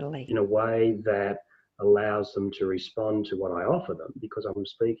 Yeah. Totally. In a way that allows them to respond to what I offer them, because I'm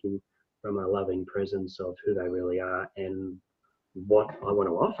speaking from a loving presence of who they really are and what I want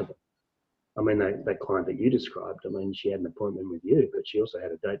to offer them. I mean, that client that you described, she had an appointment with you, but she also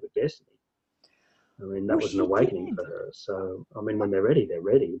had a date with Destiny. That was an awakening for her. So, when they're ready, they're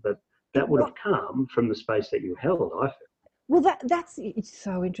ready. But that would have come from the space that you held, I feel. Well, it's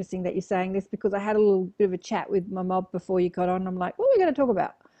so interesting that you're saying this, because I had a little bit of a chat with my mob before you got on. I'm like, what are we going to talk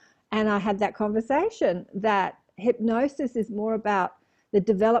about? And I had that conversation that hypnosis is more about the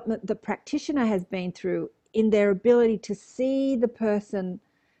development the practitioner has been through in their ability to see the person,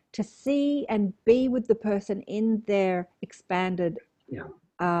 to see and be with the person in their expanded,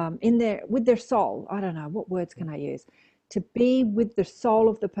 with their soul. I don't know, what words can I use? To be with the soul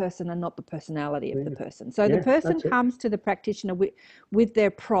of the person and not the personality of the person. So the person comes to the practitioner with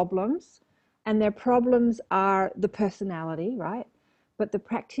their problems, and their problems are the personality, right? But the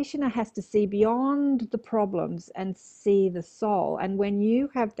practitioner has to see beyond the problems and see the soul. And when you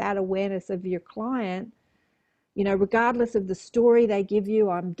have that awareness of your client, you know, regardless of the story they give you,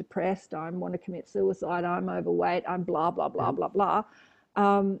 I'm depressed, I want to commit suicide, I'm overweight, I'm blah, blah, blah, blah, blah.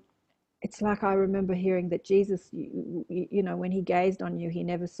 It's like I remember hearing that Jesus, you know, when he gazed on you, he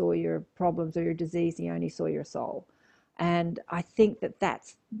never saw your problems or your disease, he only saw your soul. And I think that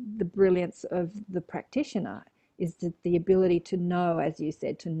that's the brilliance of the practitioner, is the ability to know, as you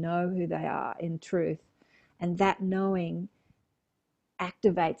said, to know who they are in truth. And that knowing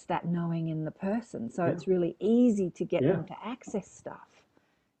activates that knowing in the person. So it's really easy to get them to access stuff.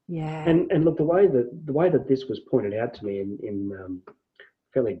 Yeah. And look, the way that this was pointed out to me in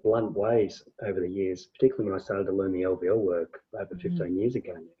fairly blunt ways over the years, particularly when I started to learn the LVL work over 15 years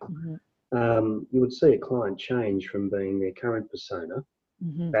ago now, you would see a client change from being their current persona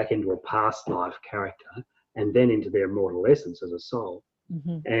back into a past life character and then into their immortal essence as a soul.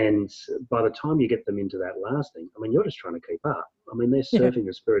 And by the time you get them into that last thing, I mean, you're just trying to keep up. I mean, they're surfing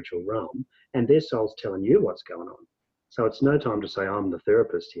the spiritual realm and their soul's telling you what's going on. So it's no time to say, I'm the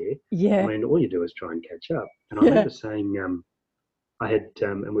therapist here. I mean, all you do is try and catch up. And I remember saying, I had,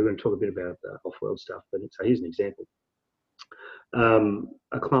 and we're going to talk a bit about the off-world stuff, but so here's an example.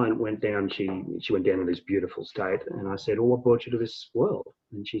 A client went down, she went down in this beautiful state, and I said, well, what brought you to this world?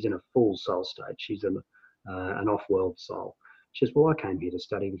 And she's in a full soul state. She's an off-world soul. She says, well, I came here to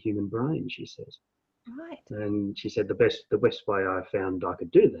study the human brain, she says. Right. And she said the best way I found I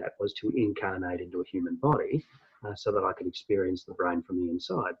could do that was to incarnate into a human body so that I could experience the brain from the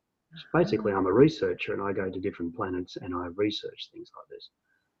inside. So basically, I'm a researcher and I go to different planets and I research things like this.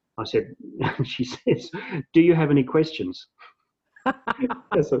 I said, she says, do you have any questions?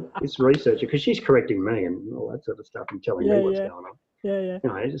 As this researcher, because she's correcting me and all that sort of stuff and telling me what's going on. You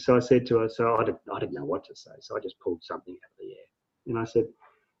know, so I said to her, so I didn't know what to say, so I just pulled something out of the air. And I said,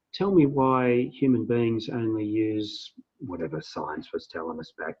 tell me why human beings only use whatever science was telling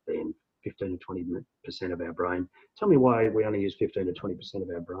us back then, 15 to 20% of our brain. Tell me why we only use 15 to 20%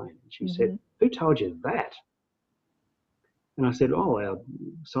 of our brain. And she said, who told you that? And I said, oh, our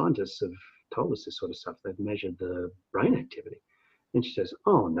scientists have told us this sort of stuff. They've measured the brain activity. And she says,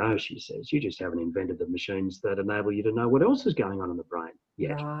 oh, no, she says, you just haven't invented the machines that enable you to know what else is going on in the brain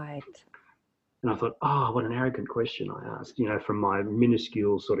yet. Right. And I thought, oh, what an arrogant question I asked. You know, from my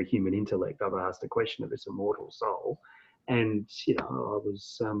minuscule sort of human intellect, I've asked a question of this immortal soul. And, you know, I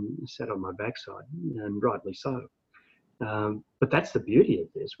was sat on my backside, and rightly so. But that's the beauty of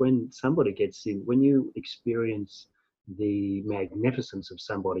this. When somebody gets in, when you experience the magnificence of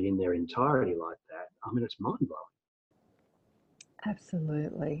somebody in their entirety like that, I mean, it's mind-blowing.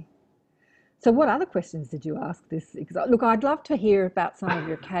 Absolutely. So what other questions did you ask this? Look, I'd love to hear about some of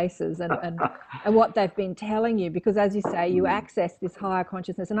your cases and what they've been telling you, because as you say, you access this higher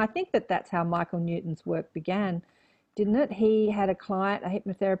consciousness. And I think that that's how Michael Newton's work began, didn't it? He had a client, a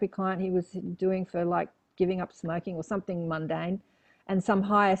hypnotherapy client he was doing for like giving up smoking or something mundane. And some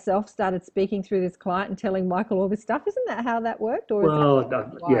higher self started speaking through this client and telling Michael all this stuff. Isn't that how that worked? Or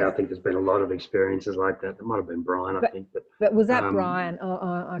yeah, I think there's been a lot of experiences like that. It might have been Brian, I think. But was that Brian?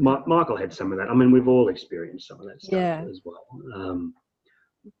 Okay. Michael had some of that. I mean, we've all experienced some of that stuff as well.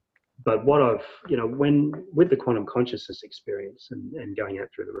 But what I've, you know, with the quantum consciousness experience and going out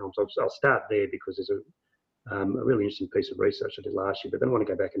through the realms, I'll start there because there's a really interesting piece of research I did last year, but then I want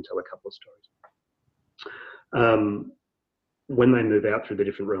to go back and tell a couple of stories. When they move out through the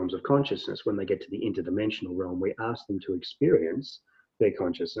different realms of consciousness, when they get to the interdimensional realm, we ask them to experience their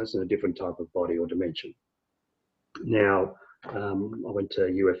consciousness in a different type of body or dimension. Now, I went to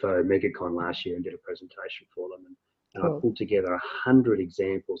UFO MegaCon last year and did a presentation for them, and I pulled together 100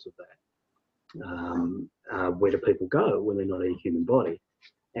 examples of that. Where do people go when they're not in a human body?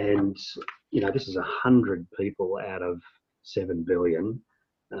 And, you know, this is 100 people out of 7 billion,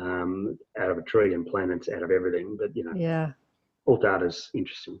 out of 1 trillion planets, out of everything, but, you know, all data's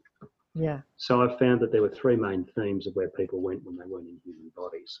interesting. Yeah. So I found that there were 3 main themes of where people went when they weren't in human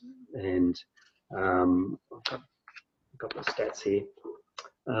bodies. And I've got the stats here.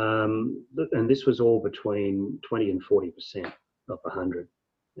 And this was all between 20 and 40% of 100.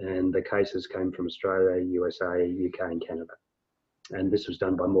 And the cases came from Australia, USA, UK and Canada. And this was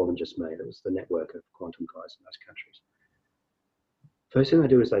done by more than just me. It was the network of quantum guys in those countries. First thing they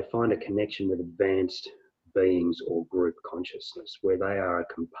do is they find a connection with advanced beings or group consciousness, where they are a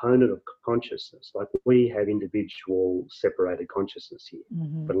component of consciousness. Like we have individual separated consciousness here,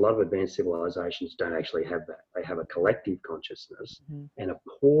 but a lot of advanced civilizations don't actually have that. They have a collective consciousness, and a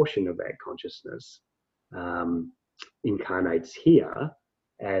portion of that consciousness incarnates here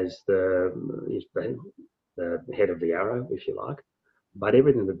as the head of the arrow, if you like. But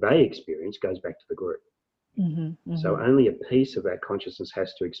everything that they experience goes back to the group. So only a piece of that consciousness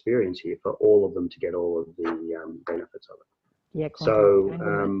has to experience here for all of them to get all of the benefits of it. Yeah. So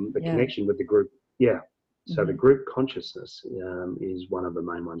Entanglement. the Yeah. connection with the group, So the group consciousness is one of the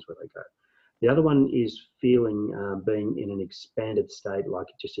main ones where they go. The other one is feeling being in an expanded state, like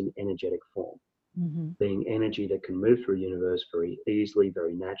just in energetic form, being energy that can move through the universe very easily,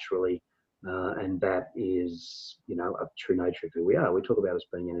 very naturally. And that is, a true nature of who we are. We talk about us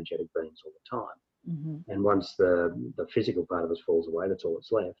being energetic beings all the time. And once the physical part of us falls away, that's all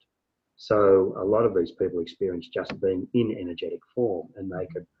that's left. So a lot of these people experience just being in energetic form, and they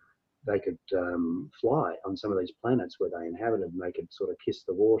could fly on some of these planets where they inhabited, and they could sort of kiss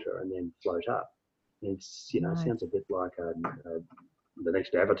the water and then float up. And it's, Nice. sounds a bit like the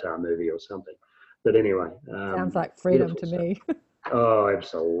next Avatar movie or something. But anyway. Sounds like freedom to stuff. me. Oh,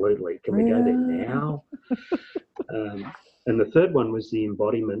 absolutely. Can we go there now? And the third one was the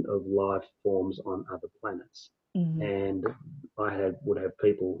embodiment of life forms on other planets. And I would have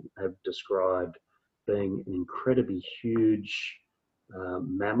people have described being an incredibly huge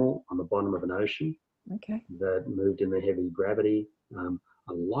mammal on the bottom of an ocean that moved in the heavy gravity.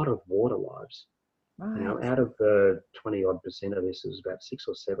 A lot of water lives. Right. Out of the 20-odd% of this, there's about 6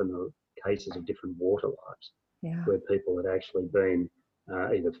 or 7 cases of different water lives where people had actually been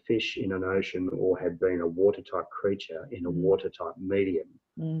either fish in an ocean or had been a water-type creature in a water-type medium,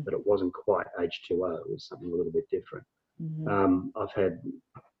 but it wasn't quite H2O. It was something a little bit different. I've had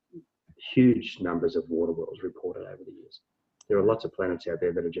huge numbers of water worlds reported over the years. There are lots of planets out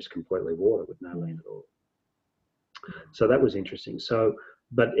there that are just completely water with no land at all. So that was interesting.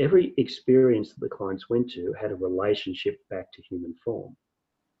 But every experience that the clients went to had a relationship back to human form.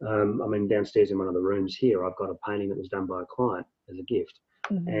 Downstairs in one of the rooms here, I've got a painting that was done by a client as a gift.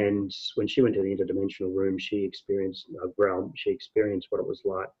 And when she went to the interdimensional room, she experienced what it was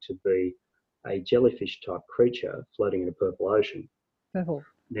like to be a jellyfish type creature floating in a purple ocean. Purple.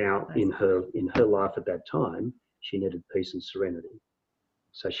 Now, Nice. in her life at that time, she needed peace and serenity.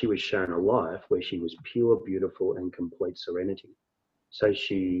 So she was shown a life where she was pure, beautiful, and complete serenity. So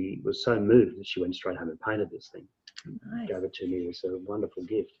she was so moved that she went straight home and painted this thing. Nice. Gave it to me as a wonderful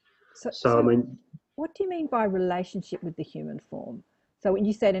gift. So what do you mean by relationship with the human form? So when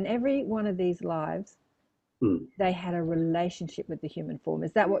you said in every one of these lives, they had a relationship with the human form.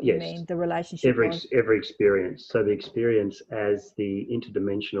 Is that what you mean? The relationship every experience. So the experience as the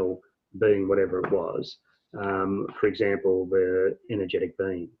interdimensional being, whatever it was. For example, the energetic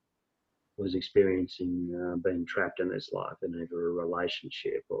being was experiencing being trapped in this life in either a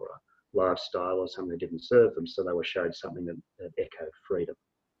relationship or a lifestyle or something that didn't serve them. So they were showed something that echoed freedom.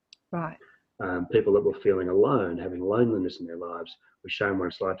 Right. People that were feeling alone, having loneliness in their lives, were shown what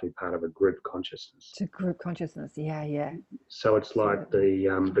it's like to be part of a group consciousness. To group consciousness, yeah. So it's like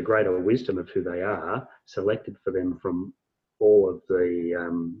the greater wisdom of who they are selected for them from all of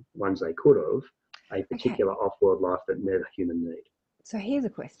the ones they could have, a particular off-world life that met a human need. So here's a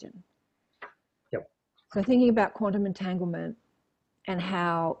question. Yep. So thinking about quantum entanglement and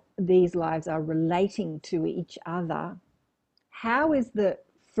how these lives are relating to each other, how is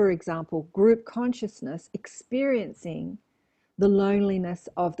for example, group consciousness experiencing the loneliness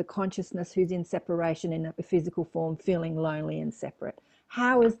of the consciousness who's in separation in a physical form, feeling lonely and separate?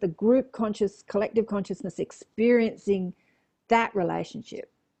 How is the group collective consciousness experiencing that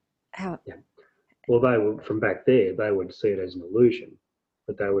relationship? How? Yeah. Well, from back there, they would see it as an illusion,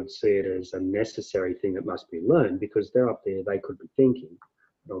 but they would see it as a necessary thing that must be learned, because they're up there, they could be thinking,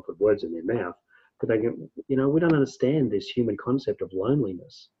 I don't put words in their mouth, but they go, we don't understand this human concept of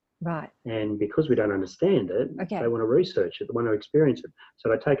loneliness. Right. And because we don't understand it, they want to research it, they want to experience it. So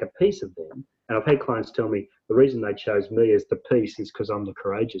they take a piece of them. And I've had clients tell me the reason they chose me as the piece is because I'm the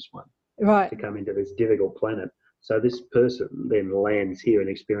courageous one to come into this difficult planet. So this person then lands here and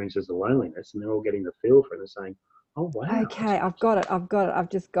experiences the loneliness, and they're all getting the feel for it and saying, oh, wow. Okay, I've got it. I've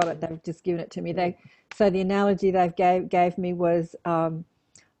just got it. They've just given it to me. So the analogy they gave me was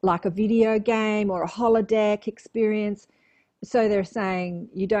like a video game or a holodeck experience. So they're saying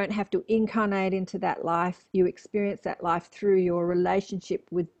you don't have to incarnate into that life. You experience that life through your relationship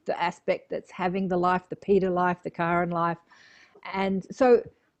with the aspect that's having the life, the Peter life, the Karen life. And so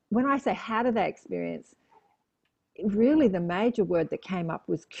when I say how do they experience, really the major word that came up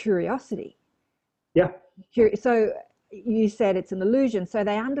was curiosity. Yeah. So you said it's an illusion. So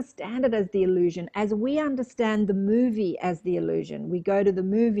they understand it as the illusion, as we understand the movie as the illusion. We go to the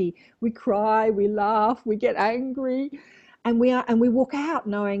movie, we cry, we laugh, we get angry. and we walk out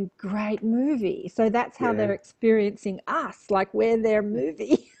knowing great movie. So that's how they're Yeah. experiencing us, like we're their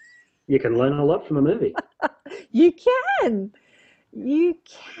movie. You can learn a lot from a movie. You can. You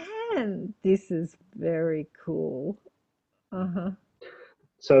can. This is very cool. Uh-huh.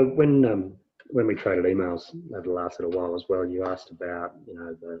 So when we traded emails over the last little while as well, you asked about, you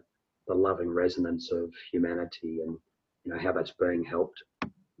know, the loving resonance of humanity and, you know, how that's being helped,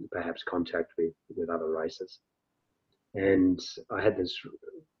 perhaps contact with other races. And I had this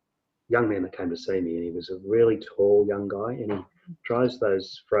young man that came to see me, and he was a really tall young guy, and he drives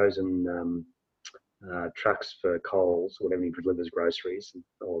those frozen trucks for Coles, whatever, he delivers groceries and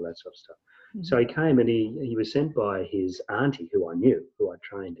all that sort of stuff. Mhm. So he came, and he was sent by his auntie, who I knew, who I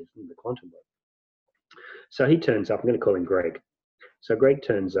trained in the quantum work. So he turns up. I'm going to call him Greg. So Greg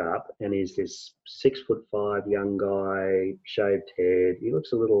turns up, and he's this 6'5" young guy, shaved head. He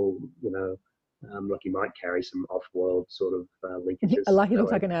looks a little, you know, like he might carry some off-world sort of linkages. Like he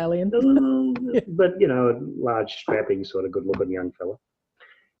looks like an alien. But, you know, a large, strapping, sort of good-looking young fella.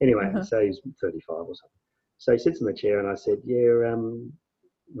 Anyway, Uh-huh. so he's 35 or something. So he sits in the chair, and I said, yeah,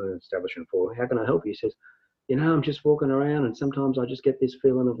 we're establishing for, how can I help you? He says, you know, I'm just walking around, and sometimes I just get this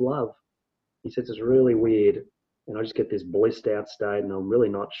feeling of love. He says, it's really weird, and I just get this blissed out state, and I'm really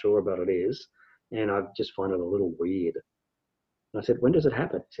not sure about what it is, and I just find it a little weird. And I said, when does it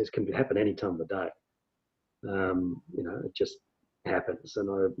happen? He says, it can happen any time of the day. You know, it just happens,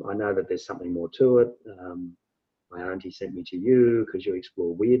 and I know that there's something more to it. My auntie sent me to you because you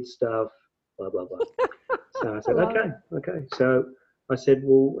explore weird stuff, blah, blah, blah. So I said, okay. So I said,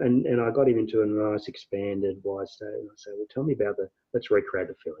 well, and I got him into a nice expanded wide state, and I said, well, tell me about let's recreate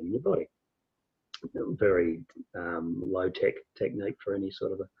the feeling in your body. Very low-tech technique for any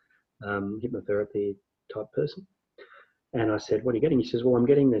sort of a hypnotherapy type person. And I said, what are you getting? He says, well, I'm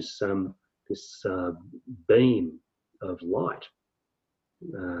getting this beam of light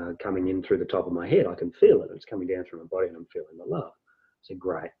coming in through the top of my head. I can feel it. It's coming down through my body, and I'm feeling the love. I said,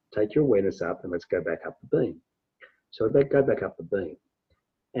 great. Take your awareness up, and let's go back up the beam. So they go back up the beam.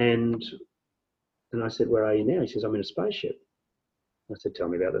 And I said, where are you now? He says, I'm in a spaceship. I said, tell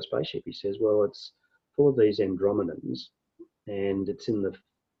me about the spaceship. He says, well, it's full of these Andromedans, and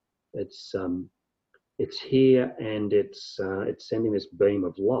it's here, and it's sending this beam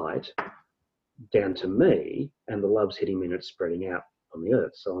of light down to me, and the love's hitting me, and it's spreading out on the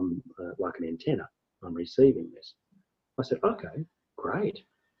earth. So I'm like an antenna. I'm receiving this. I said, okay, great.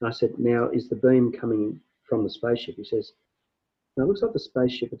 And I said, now is the beam coming from the spaceship? He says, no, it looks like the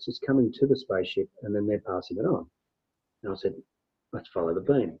spaceship, it's just coming to the spaceship, and then they're passing it on. And I said, let's follow the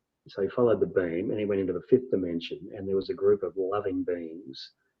beam. So he followed the beam, and he went into the fifth dimension, and there was a group of loving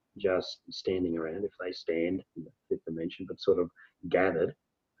beings just standing around, if they stand in the fifth dimension, but sort of gathered,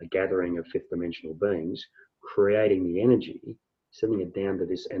 a gathering of fifth dimensional beings, creating the energy, sending it down to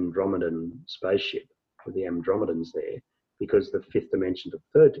this Andromedan spaceship with the Andromedans there, because the fifth dimension to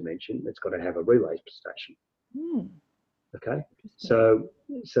the third dimension, it's got to have a relay station. Okay, so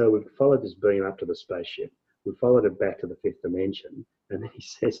we've followed this beam up to the spaceship. We followed it back to the fifth dimension, and then he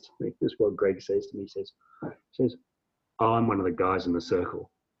says to me, this is what Greg says to me, he says, oh, I'm one of the guys in the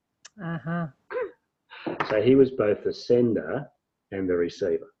circle. Uh-huh. So he was both the sender and the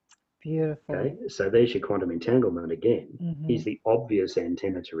receiver. Beautiful. Okay, so there's your quantum entanglement again. Mm-hmm. He's the obvious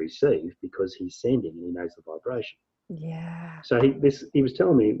antenna to receive because he's sending and he knows the vibration. Yeah. So he was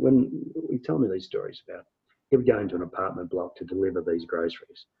telling me, when he told me these stories about, he would go into an apartment block to deliver these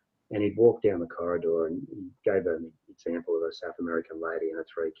groceries, and he'd walk down the corridor, and he gave an example of a South American lady and her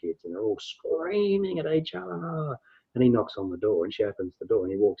 3 kids, and they're all screaming at each other. And he knocks on the door, and she opens the door,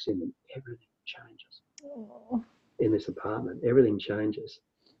 and he walks in, and everything changes. Oh, In this apartment, everything changes.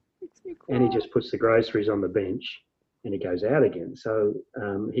 makes me cry. And he just puts the groceries on the bench, and he goes out again. So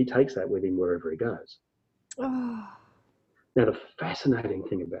he takes that with him wherever he goes. Oh. Now, the fascinating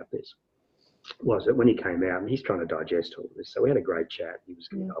thing about this was that when he came out, and he's trying to digest all of this, so we had a great chat. He was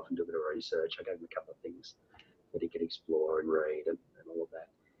going to go off and do a bit of research. I gave him a couple of things that he could explore and read and all of that.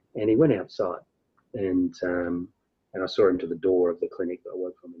 And he went outside, and I saw him to the door of the clinic that I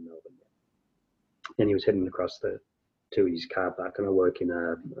work from in Melbourne. And he was heading across to his car park, and I work in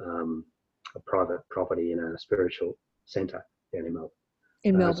a private property in a spiritual centre down in Melbourne.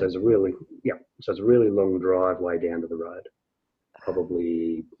 In Melbourne. So it's a really long driveway down to the road,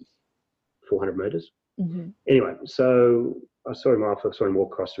 probably 400 metres. Mm-hmm. Anyway, so I saw him off. I saw him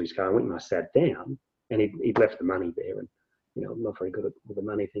walk across to his car. I went and I sat down, and he'd left the money there. And you know, I'm not very good at the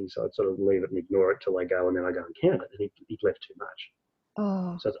money thing, so I'd sort of leave it and ignore it till I go, and then I go and count it. And he'd left too much.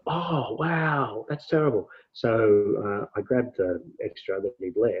 Oh. So it's, oh wow, that's terrible. So I grabbed the extra that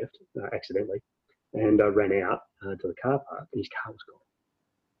he'd left accidentally, And I ran out to the car park, and his car was gone.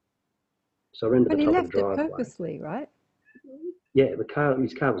 So I ran to But the he top of left the it driveway. purposely, right? Yeah,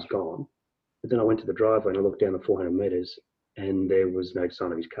 his car was gone. But then I went to the driveway and I looked down the 400 metres, and there was no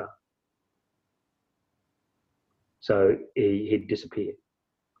sign of his car. So he'd disappeared.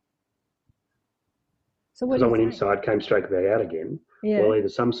 So what Because I do went you think? inside, came straight back out again. Yeah. Well, either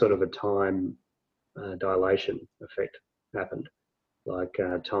some sort of a time dilation effect happened, like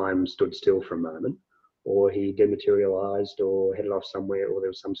time stood still for a moment, or he dematerialized or headed off somewhere, or there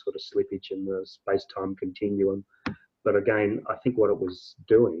was some sort of slippage in the space-time continuum. But again, I think what it was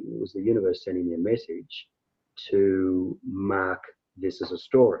doing was the universe sending me a message to mark this as a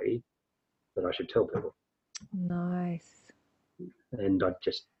story that I should tell people. Nice. And I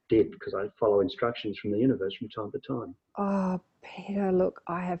just did, because I follow instructions from the universe from time to time. Oh, Peter, look,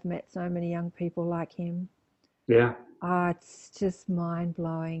 I have met so many young people like him. Yeah. It's just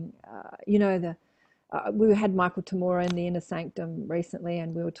mind-blowing. You know, we had Michael Tamura in the Inner Sanctum recently,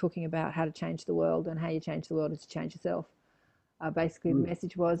 and we were talking about how to change the world, and how you change the world is to change yourself. Basically, the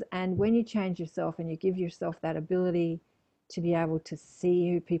message was, and when you change yourself and you give yourself that ability to be able to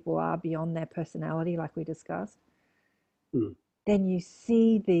see who people are beyond their personality, like we discussed, then you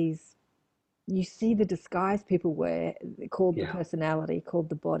see the disguise people wear, called the personality, called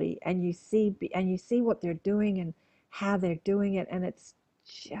the body, and you see what they're doing and how they're doing it, and it's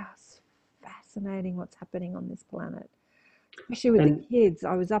just fascinating what's happening on this planet, especially with the kids.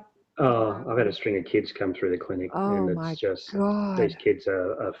 I was up. I've had a string of kids come through the clinic, and it's just, these kids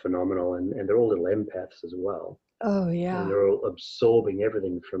are phenomenal, and they're all little empaths as well. Oh, yeah. And they're all absorbing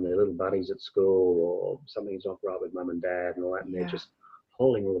everything from their little buddies at school, or something's not right with mum and dad and all that, and they're just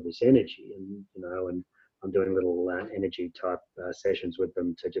holding all of this energy, and and I'm doing little energy type sessions with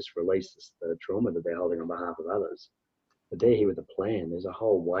them to just release the trauma that they're holding on behalf of others. But they're here with a plan. There's a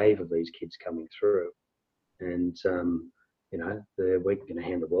whole wave of these kids coming through, and we're going to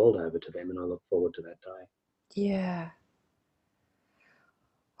hand the world over to them, and I look forward to that day. Yeah.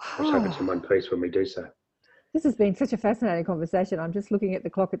 I just hope it's in one piece when we do so. This has been such a fascinating conversation. I'm just looking at the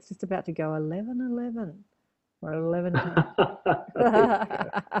clock. It's just about to go 11:11 or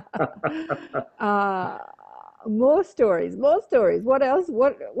 11:10. More stories. What else?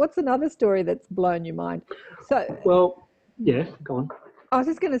 What's another story that's blown your mind? So, well, yeah, go on. I was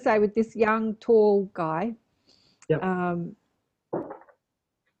just going to say, with this young, tall guy. Yep.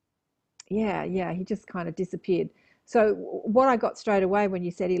 He just kind of disappeared. So what I got straight away when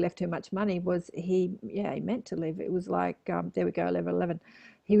you said he left too much money was he meant to leave. It was like, there we go, 11:11.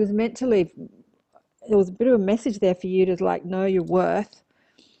 He was meant to leave. There was a bit of a message there for you to know your worth.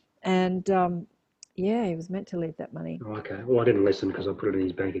 And he was meant to leave that money. Oh, okay. Well, I didn't listen because I put it in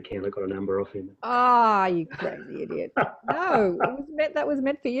his bank account. I got a number off him. Ah, you crazy idiot. No, that was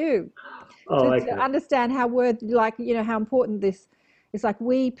meant for you. To understand how how important this. It's like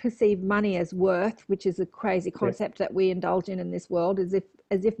we perceive money as worth, which is a crazy concept that we indulge in this world, as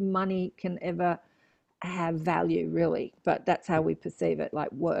if money can ever have value, really. But that's how we perceive it,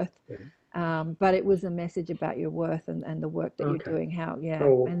 like worth. But it was a message about your worth and the work that you're doing.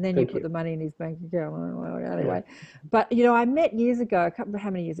 And then you put the money in his bank account. Well, anyway, but I met years ago. I can't remember how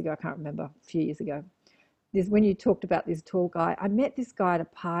many years ago. I can't remember. A few years ago. When you talked about this tall guy, I met this guy at a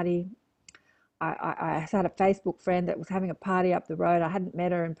party. I had a Facebook friend that was having a party up the road. I hadn't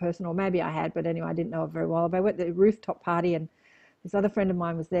met her in person, or maybe I had, but anyway, I didn't know her very well. But I went to the rooftop party, and this other friend of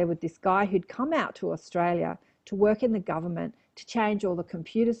mine was there with this guy who'd come out to Australia to work in the government to change all the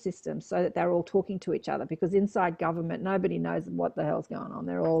computer systems so that they're all talking to each other, because inside government, nobody knows what the hell's going on.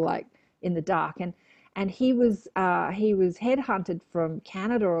 They're all in the dark. And he was headhunted from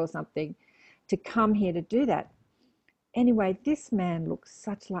Canada or something to come here to do that. Anyway, this man looked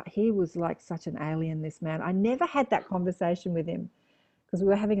he was like such an alien, this man. I never had that conversation with him because we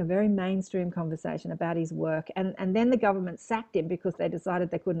were having a very mainstream conversation about his work. And then the government sacked him because they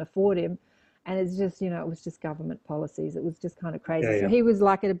decided they couldn't afford him. And it's just, it was just government policies. It was just kind of crazy. So he was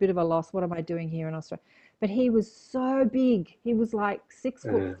at a bit of a loss. What am I doing here in Australia? But he was so big. He was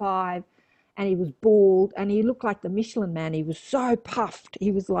 6'5", and he was bald, and he looked like the Michelin Man. He was so puffed.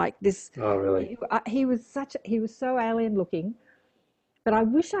 He was like this. Oh, really? He was so alien looking. But I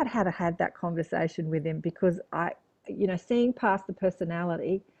wish I'd had that conversation with him, because seeing past the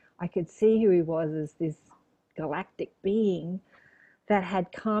personality, I could see who he was as this galactic being that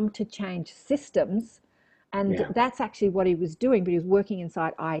had come to change systems. And that's actually what he was doing, but he was working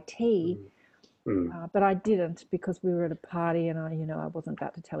inside IT. But I didn't, because we were at a party, and I wasn't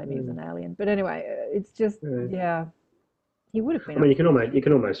about to tell him he was an alien. But anyway, it's just, he would have been. I mean, you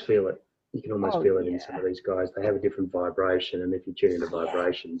can almost feel it. You can almost feel it in some of these guys. They have a different vibration, and if you tune into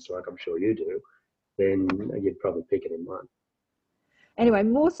vibrations, like I'm sure you do, then you'd probably pick it in one. Anyway,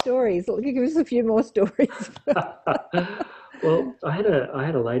 more stories. Give us a few more stories. Well, I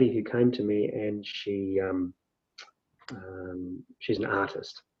had a lady who came to me, and she's an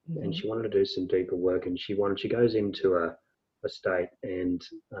artist, and she wanted to do some deeper work, and she goes into a state, and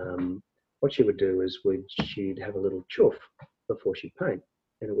what she would do is she'd have a little chuff before she'd paint,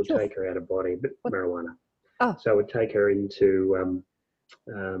 and it would take her out of body, but marijuana. Oh. So it would take her into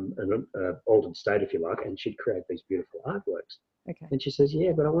an altered state, if you like, and she'd create these beautiful artworks. Okay. And she says,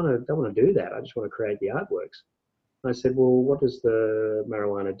 yeah, but I don't want to do that. I just want to create the artworks. I said, well, what does the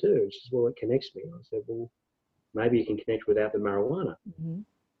marijuana do? And she says, well, it connects me. I said, well, maybe you can connect without the marijuana.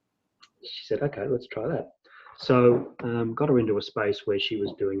 She said, okay, let's try that. So got her into a space where she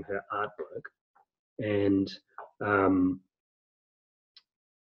was doing her artwork, and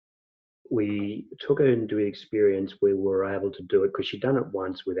we took her into an experience where we were able to do it, because she'd done it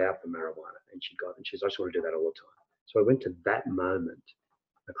once without the marijuana, and she says, I just want to do that all the time. So I went to that moment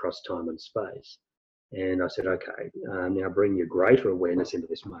across time and space, and I said, okay, now bring your greater awareness into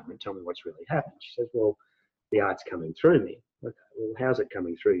this moment. Tell me what's really happened. She says, well, the art's coming through me. Okay, well, how's it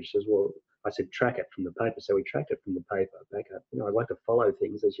coming through? She says, well, I said, track it from the paper. So we tracked it from the paper back up. I'd like to follow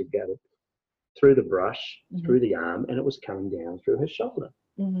things as you've gathered through the brush, through the arm, and it was coming down through her shoulder.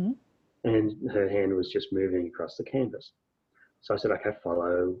 And her hand was just moving across the canvas. So I said, okay,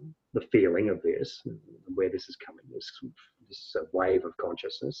 follow the feeling of this, where this is coming, this wave of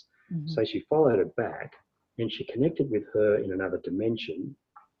consciousness. So she followed it back, and she connected with her in another dimension,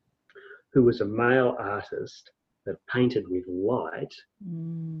 who was a male artist that painted with light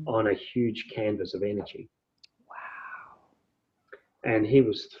on a huge canvas of energy. Wow. And he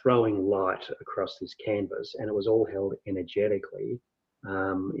was throwing light across this canvas, and it was all held energetically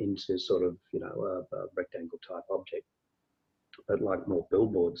into sort of, a rectangle type object, but like more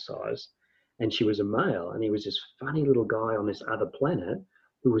billboard size. And she was a male, and he was this funny little guy on this other planet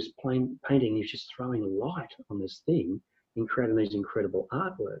who was painting. He was just throwing light on this thing and creating these incredible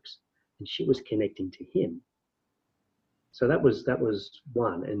artworks, and she was connecting to him. So that was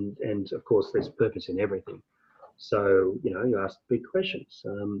one, and of course there's purpose in everything. So you ask big questions.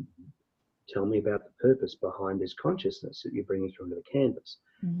 Tell me about the purpose behind this consciousness that you're bringing through into the canvas.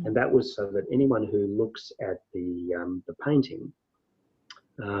 And that was so that anyone who looks at the painting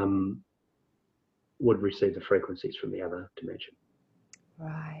would receive the frequencies from the other dimension.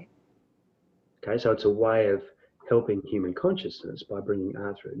 Right. Okay, so it's a way of helping human consciousness by bringing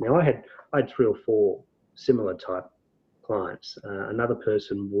art through. Now I had 3 or 4 similar type clients. Another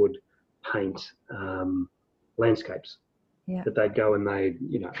person would paint landscapes. Yeah. That they'd go and like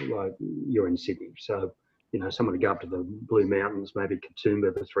you're in Sydney, so someone would go up to the Blue Mountains, maybe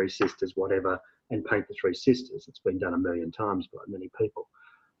Katoomba, the Three Sisters, whatever, and paint the Three Sisters. It's been done a million times by many people.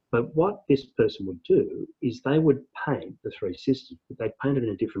 But what this person would do is they would paint the Three Sisters, but they'd paint it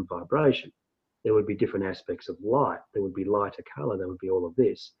in a different vibration. There would be different aspects of light. There would be lighter colour. There would be all of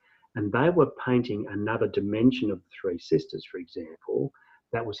this. And they were painting another dimension of the Three Sisters, for example,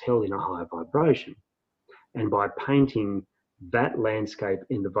 that was held in a higher vibration. And by painting that landscape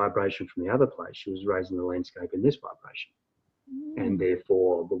in the vibration from the other place, she was raising the landscape in this vibration, and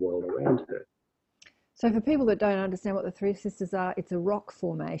therefore the world around her. So for people that don't understand what the Three Sisters are, it's a rock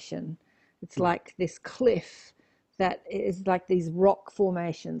formation. It's like this cliff that is like these rock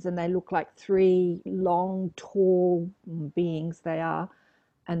formations, and they look like 3 long, tall beings they are,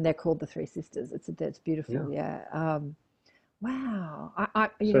 and they're called the Three Sisters. It's beautiful. Yeah. Wow.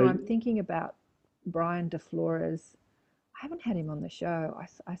 I'm thinking about Brian DeFlores. I haven't had him on the show.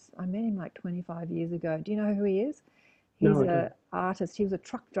 I met him like 25 years ago. Do you know who he is? He's an artist. He was a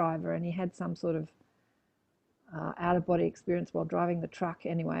truck driver, and he had some sort of out-of-body experience while driving the truck.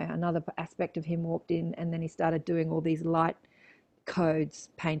 Anyway, another aspect of him walked in, and then he started doing all these light codes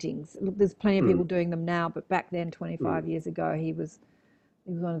paintings. Look, there's plenty of people doing them now, but back then, 25 years ago, he was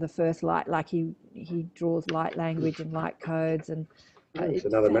one of the first he draws light language and light codes. And it's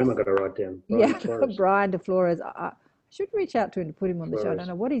another name I've got to write down. Brian DeFlores. I should reach out to him to put him on the show. I don't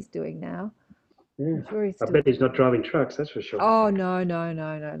know what he's doing now. Yeah. I bet he's not driving trucks, that's for sure. Oh no!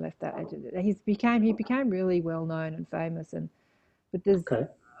 Left that. He became really well known and famous, but there's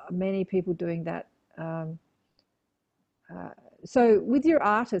many people doing that. So with your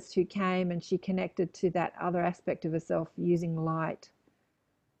artist who came and she connected to that other aspect of herself using light,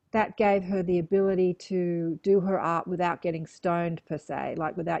 that gave her the ability to do her art without getting stoned per se,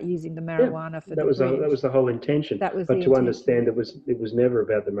 like without using the marijuana for that was the whole intention. Understand it was never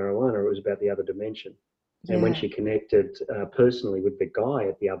about the marijuana, it was about the other dimension. And when she connected personally with the guy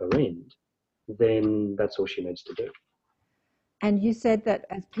at the other end, then that's all she needs to do. And you said that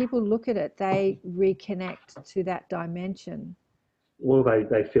as people look at it, they reconnect to that dimension. Well,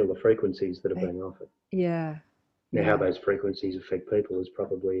 they feel the frequencies that are They, being offered. yeah, Now, how yeah. those frequencies affect people is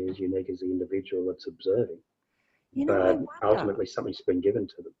probably as unique as the individual that's observing. You know, I But wonder. ultimately, something's been given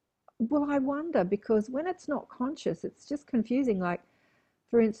to them. Well, I wonder because when it's not conscious, it's just confusing. Like,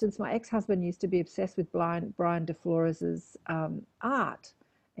 for instance, my ex-husband used to be obsessed with Brian De Flores's art,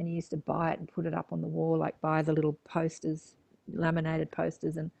 and he used to buy it and put it up on the wall, like buy the little posters, laminated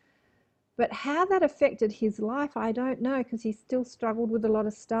posters, and but how that affected his life, I don't know, because he still struggled with a lot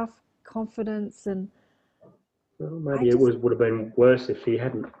of stuff, confidence, and Well, I maybe it just would have been worse if he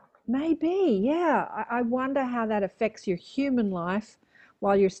hadn't. maybe, yeah. I wonder how that affects your human life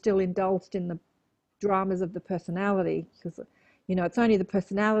while you're still indulged in the dramas of the personality, because it's only the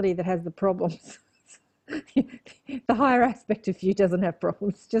personality that has the problems. The higher aspect of you doesn't have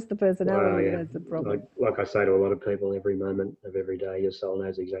problems, just the Well, personality that yeah, has the problem. like I say to a lot of people, every moment of every day, your soul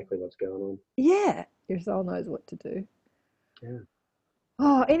knows exactly what's going on. Yeah, your soul knows what to do. Yeah.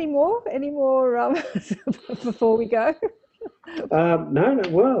 Oh, any more? Any more before we go? No, no,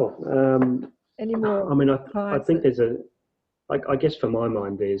 well, Any more I mean, I clients think that, there's I guess for my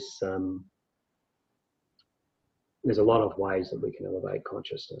mind, there's a lot of ways that we can elevate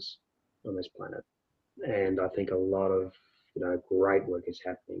consciousness on this planet. And I think a lot of, great work is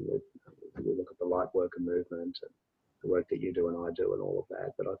happening with, we look at the light worker movement and the work that you do and I do and all of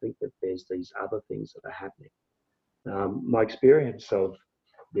that. But I think that there's these other things that are happening. My experience of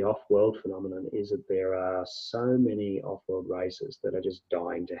the off-world phenomenon is that there are so many off-world races that are just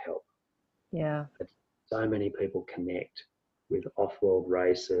dying to help. yeah, That so many people connect with off-world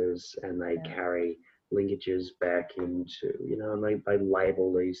races and they yeah, carry linkages back into, and they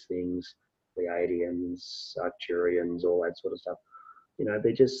label these things, Pleiadians, Arcturians, all that sort of stuff.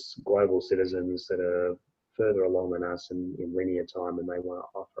 They're just global citizens that are further along than us in linear time and they want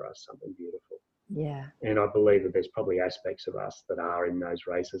to offer us something beautiful. yeah, And I believe that there's probably aspects of us that are in those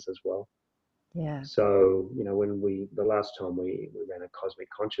races as well. yeah, So, when the last time we ran a cosmic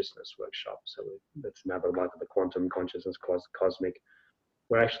consciousness workshop, so that's another like the quantum consciousness, cosmic,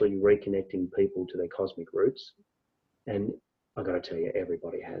 we're actually reconnecting people to their cosmic roots. And I got to tell you,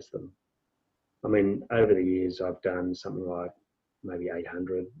 everybody has them. I mean, over the years, I've done something like maybe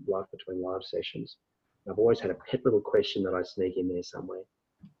 800 life between live sessions. I've always had a pet little question that I sneak in there somewhere.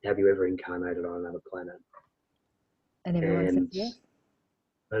 Have you ever incarnated on another planet? and everyone says And yes.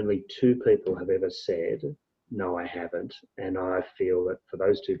 only two people have ever said, no, I haven't. And I feel that for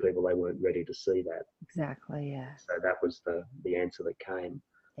those two people, they weren't ready to see that. Exactly, yeah, So that was the answer that came.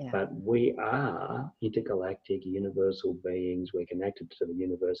 yeah, But we are intergalactic, universal beings. We're connected to the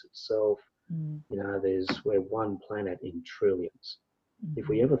universe itself. mm, We're one planet in trillions. If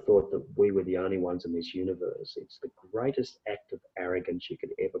we hmm. ever thought that we were the only ones in this universe, it's the greatest act of arrogance you could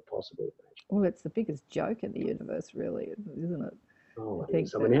ever possibly imagine. Well, it's the biggest joke in the universe, really, isn't it? Oh, I it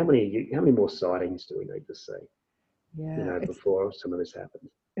is. think I that, mean, how many more sightings do we need to see, yeah, before some of this happens?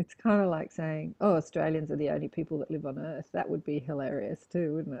 it's kind of like saying, "Oh, Australians are the only people that live on Earth." That would be hilarious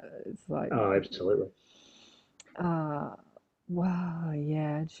too, wouldn't it? It's like, Oh, absolutely. uh, wow,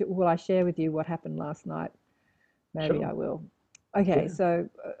 yeah. Will I share with you what happened last night? Maybe I Sure. will. Okay, Yeah. so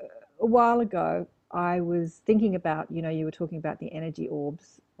a while ago, I was thinking about, you were talking about the energy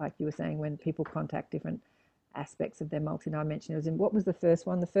orbs, like you were saying, when people contact different aspects of their multidimensionalism. What was the first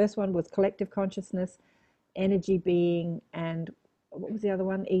one? The first one was collective consciousness, energy being, and what was the other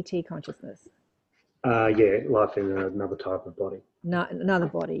one? ET consciousness. Yeah, life in another type of body. No, another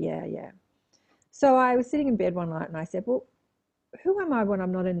body, yeah, yeah. So I was sitting in bed one night and I said, well, who am I when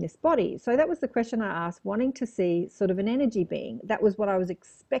I'm not in this body? So that was the question I asked, wanting to see sort of an energy being. That was what I was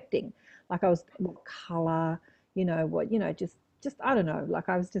expecting. Like I was, what color, just I don't know. Like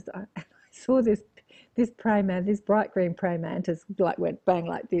I was just, I saw this praying man, this bright green praying mantis, like went bang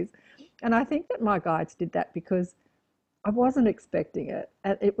like this, and I think that my guides did that because I wasn't expecting it,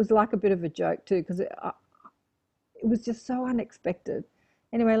 and it was like a bit of a joke too because it was just so unexpected.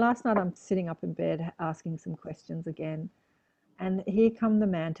 Anyway, last night I'm sitting up in bed asking some questions again, and here come the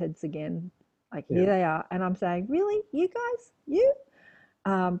mantids again. Like here Yeah. they are. And I'm saying, really? You guys? You?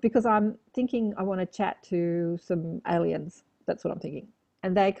 Because I'm thinking I want to chat to some aliens. That's what I'm thinking.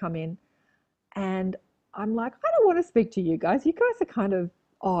 And they come in and I'm like, I don't want to speak to you guys. You guys are kind of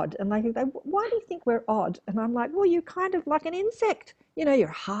odd. And like, why do you think we're odd? And I'm like, well, you're kind of like an insect. You're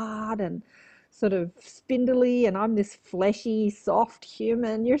hard and sort of spindly, and I'm this fleshy, soft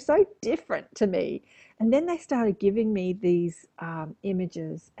human. You're so different to me. And then they started giving me these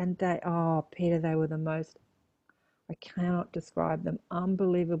images, and oh, Peter, they were the most, I cannot describe them,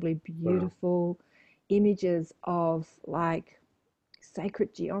 unbelievably Wow. beautiful images of like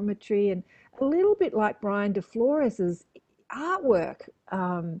sacred geometry, and a little bit like Brian De Flores's artwork.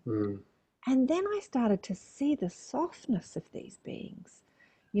 Mm. And then I started to see the softness of these beings.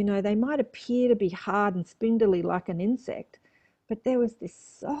 You know, they might appear to be hard and spindly like an insect, but there was this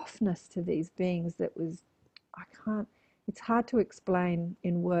softness to these beings that was, I can't, it's hard to explain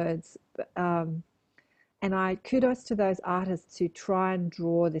in words. But, and I kudos to those artists who try and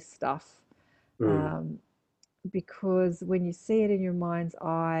draw this stuff, Mm. because when you see it in your mind's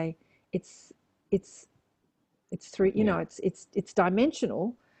eye, it's it's it's three, you know, Yeah. it's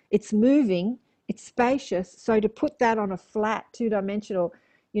dimensional, it's moving, it's spacious. So to put that on a flat two-dimensional,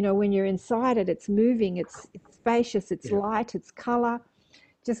 you know, when you're inside it, it's moving, it's spacious, it's Yeah. light, it's color.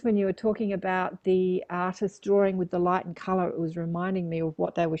 Just when you were talking about the artist drawing with the light and color, it was reminding me of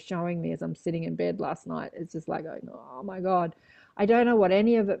what they were showing me as I'm sitting in bed last night. It's just like going, oh my God, I don't know what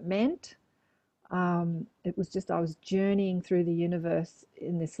any of it meant. It was just I was journeying through the universe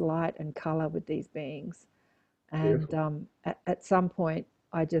in this light and color with these beings, and Beautiful. at some point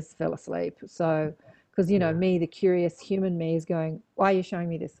I just fell asleep. So, because you know Yeah. me, the curious human me is going, why are you showing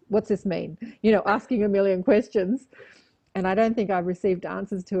me this? What's this mean? You know, asking a million questions. And I don't think I received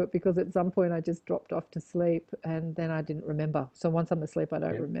answers to it because at some point I just dropped off to sleep and then I didn't remember. So once I'm asleep, I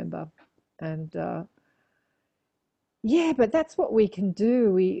don't Yeah. remember. And yeah, but that's what we can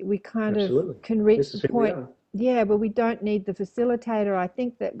do. We kind of Absolutely. can reach This the is who we point. are. Yeah, but we don't need the facilitator. I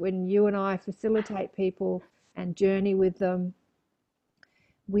think that when you and I facilitate people and journey with them,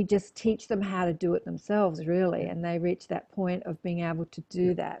 we just teach them how to do it themselves, really, Yeah. and they reach that point of being able to Yeah.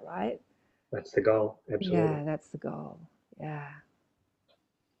 do that, right? That's the goal. Absolutely. Yeah, that's the goal. Yeah.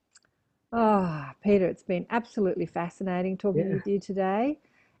 Ah, Peter, it's been absolutely fascinating talking Yeah. with you today.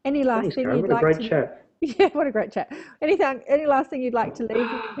 Any last Thanks, thing Karen. you'd What a like great to, chat. yeah, what a great chat. Anything, any last thing you'd like to leave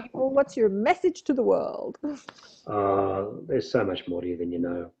with people? What's your message to the world? There's so much more to you than you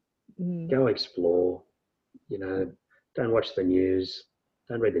know. Mm, Go explore. You know, don't watch the news.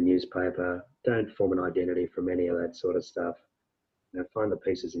 Don't read the newspaper. Don't form an identity from any of that sort of stuff. You know, find the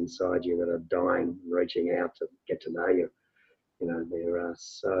pieces inside you that are dying, reaching out to get to know you. You know, they're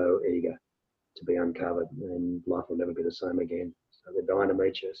so eager to be uncovered, and life will never be the same again. So they're dying to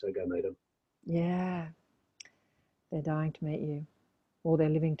meet you. So go meet them. yeah, they're dying to meet you, or they're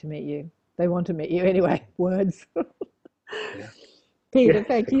living to meet you. They want to meet you anyway. Words. Yeah. Yeah. Peter,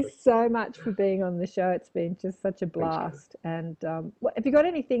 thank you Exactly. so much for being on the show. It's been just such a Thanks, Karen. blast. And have you got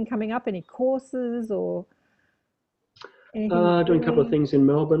anything coming up? Any courses or anything you're Doing a couple of doing things in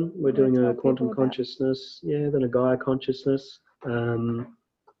Melbourne. We're you want doing to a tell people quantum about? consciousness, yeah, then a Gaia consciousness.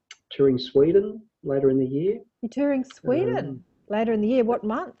 Touring Sweden later in the year. You're touring Um, Sweden later in the year. What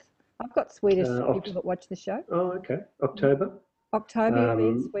month? I've got Swedish people Oct- that watch the show. okay, October. October, you'll be in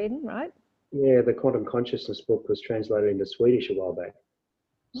Um, Sweden, right? yeah, the quantum consciousness book was translated into Swedish a while back.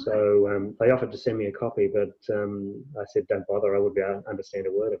 Right. So they offered to send me a copy, but I said, don't bother, I wouldn't be able to understand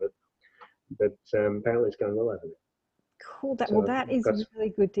a word of it. But apparently it's going well over there. Cool. That well, So that I've is got, really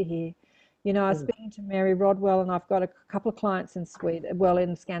good to hear. You know, I was yeah, speaking to Mary Rodwell, and I've got a couple of clients in Sweden, well,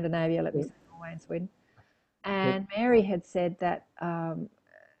 in Scandinavia, let me yeah, say, Norway and Sweden. yeah, And Mary had said that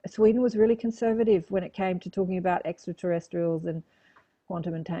Sweden was really conservative when it came to talking about extraterrestrials and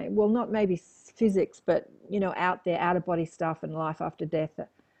quantum entanglement. Well, not maybe physics, but you know, out there, out of body stuff and life after death.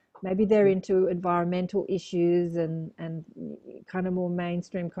 Maybe they're yeah, into environmental issues and kind of more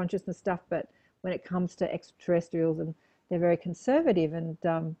mainstream consciousness stuff. But when it comes to extraterrestrials, and they're very conservative.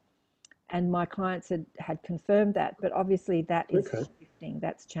 And my clients had confirmed that. But obviously, that is okay. shifting.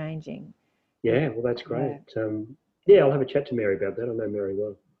 That's changing. And Yeah, well, that's great. yeah. Yeah, I'll have a chat to Mary about that. I know Mary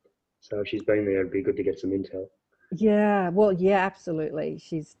well. So if she's been there, it'd be good to get some intel. Yeah, well, yeah, absolutely.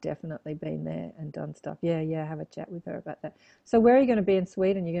 She's definitely been there and done stuff. Yeah, yeah, have a chat with her about that. So where are you going to be in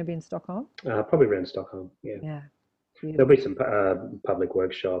Sweden? You're going to be in Stockholm? Probably around Stockholm, yeah. Yeah, There'll beautiful. be some public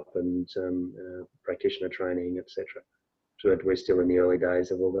workshop and practitioner training, etc. So we're still in the early days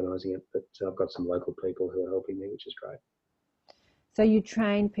of organising it, but I've got some local people who are helping me, which is great. So you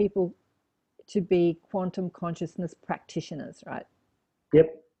train people to be quantum consciousness practitioners, right?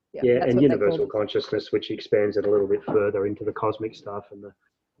 Yep. Yeah, Yeah, that's and what they call universal them. consciousness, which expands it a little bit further into the cosmic stuff and the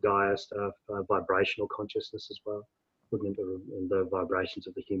Gaia stuff, vibrational consciousness as well, looking into the vibrations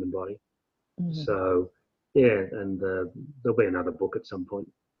of the human body. Mhm. So, yeah, and there'll be another book at some point,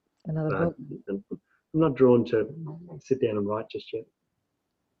 Another but book. I'm not drawn to sit down and write just yet.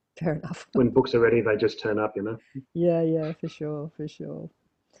 Fair enough. When books are ready, they just turn up, you know. Yeah, yeah, for sure, for sure.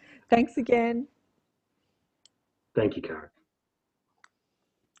 Thanks again. Thank you, Karen.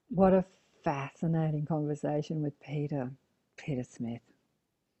 What a fascinating conversation with Peter Smith.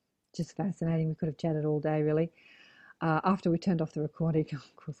 Just fascinating. We could have chatted all day, really. after we turned off the recording,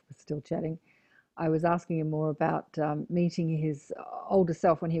 of course, we're still chatting. I was asking him more about meeting his older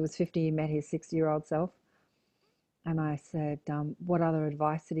self. When he was 50, he met his 60-year-old self. And I said, what other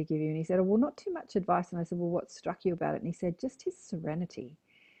advice did he give you? And he said, oh, well, not too much advice. And I said, well, what struck you about it? And he said, just his serenity.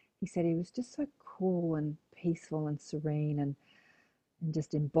 He said he was just so cool and peaceful and serene and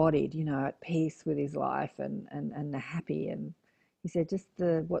just embodied, at peace with his life and happy. And he said just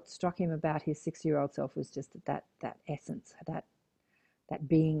what struck him about his 60-year-old self was just that essence, that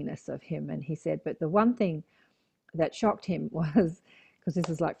beingness of him. And he said, but the one thing that shocked him was, because this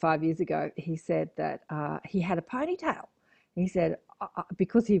was like 5 years ago, he said that he had a ponytail. He said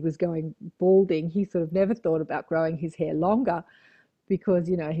because he was going balding, he sort of never thought about growing his hair longer because,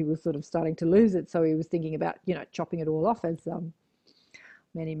 he was sort of starting to lose it. So he was thinking about, chopping it all off, as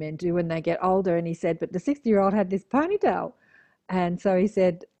many men do when they get older. And he said, but the 60-year-old had this ponytail. And so he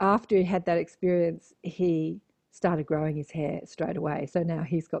said after he had that experience, he started growing his hair straight away. So now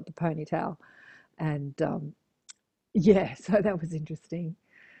he's got the ponytail. And yeah, so that was interesting.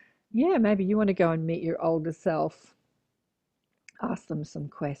 Yeah, maybe you want to go and meet your older self, ask them some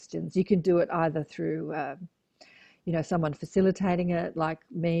questions. You can do it either through, someone facilitating it like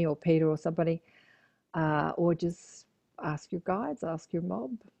me or Peter or somebody, or just ask your guides, ask your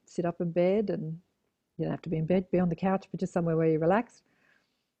mob, sit up in bed, and you don't have to be in bed, be on the couch, but just somewhere where you're relaxed,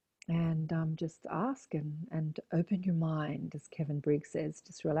 and just ask and open your mind, as Kevin Briggs says,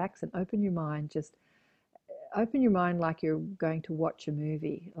 just relax and open your mind, just open your mind like you're going to watch a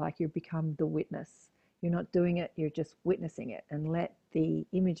movie, like you become the witness. You're not doing it, you're just witnessing it, and let the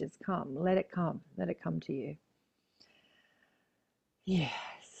images come, let it come to you.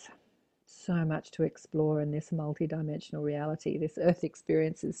 Yes. So much to explore in this multidimensional reality. This earth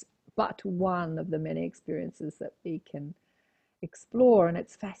experience is but one of the many experiences that we can explore, and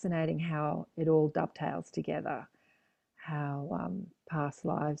it's fascinating how it all dovetails together, how past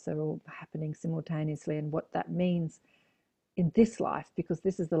lives are all happening simultaneously, and what that means in this life, because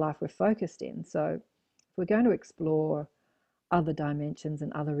this is the life we're focused in. So if we're going to explore other dimensions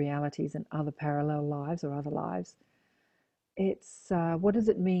and other realities and other parallel lives or other lives, it's what does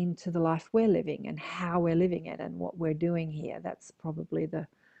it mean to the life we're living and how we're living it and what we're doing here? That's probably the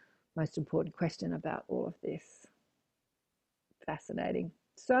most important question about all of this. Fascinating.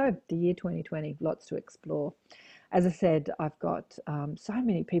 So the year 2020, lots to explore. As I said, I've got so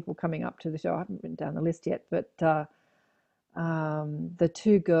many people coming up to the show. I haven't written down the list yet, but the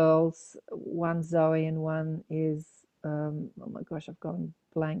two girls, one Zoe and one is, oh my gosh, I've gone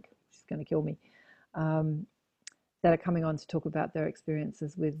blank. She's going to kill me. That are coming on to talk about their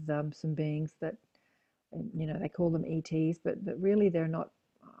experiences with some beings that, they call them ETs, but really they're not,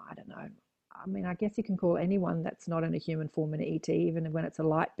 I don't know. I mean, I guess you can call anyone that's not in a human form an ET, even when it's a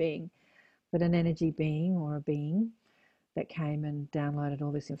light being, but an energy being or a being that came and downloaded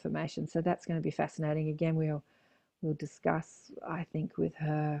all this information. So that's going to be fascinating. Again, we'll discuss, I think, with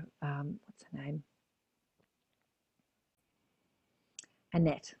her, what's her name?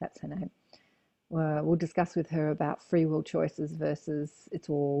 Annette, that's her name. We'll discuss with her about free will choices versus it's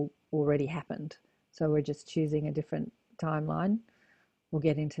all already happened. So we're just choosing a different timeline. We'll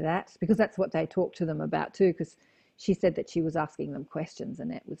get into that because that's what they talk to them about too, because she said that she was asking them questions.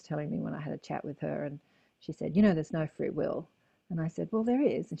 Annette was telling me when I had a chat with her, and she said, there's no free will. And I said, well, there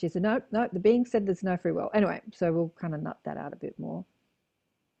is. And she said, no, the being said there's no free will. Anyway, so we'll kind of nut that out a bit more.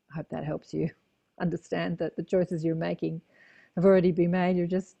 I hope that helps you understand that the choices you're making have already been made. You're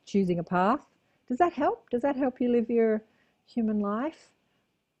just choosing a path. Does that help? Does that help you live your human life?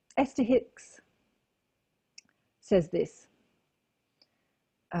 Esther Hicks says this.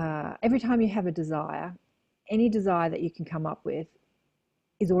 Every time you have a desire, any desire that you can come up with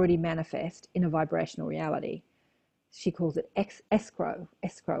is already manifest in a vibrational reality. She calls it escrow.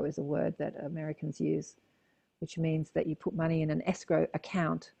 Escrow is a word that Americans use, which means that you put money in an escrow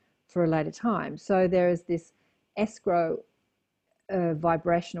account for a later time. So there is this escrow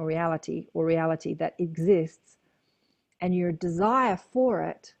vibrational reality or reality that exists, and your desire for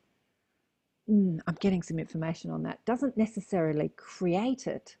it, I'm getting some information on that, doesn't necessarily create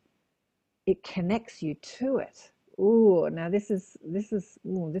it. It connects you to it. Oh, now this is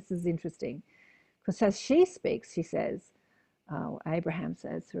interesting, because as she speaks, she says, Abraham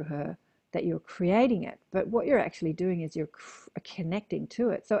says through her, that you're creating it, but what you're actually doing is you're connecting to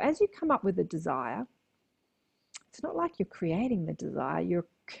it. So as you come up with a desire, it's not like you're creating the desire, you're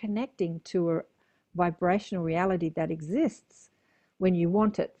connecting to a vibrational reality that exists when you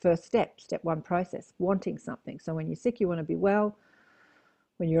want it. First step one process, wanting something. So when you're sick, you want to be well.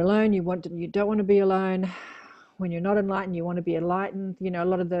 When you're alone, you don't want to be alone. When you're not enlightened, you want to be enlightened. A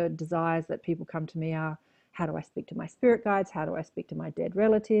lot of the desires that people come to me are How do I speak to my spirit guides? How do I speak to my dead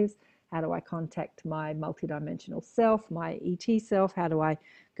relatives? How do I contact my multidimensional self, my ET self? How do I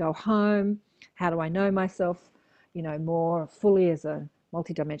go home? How do I know myself, more fully as a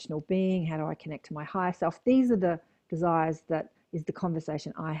multidimensional being? How do I connect to my higher self? These are the desires that is the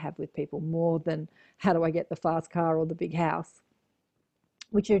conversation I have with people, more than how do I get the fast car or the big house,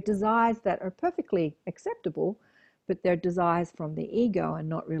 which are desires that are perfectly acceptable, but they're desires from the ego and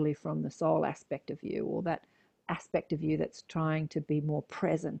not really from the soul aspect of you, or that aspect of you that's trying to be more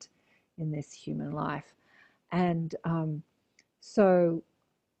present in this human life. And so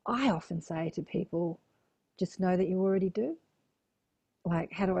I often say to people, just know that you already do.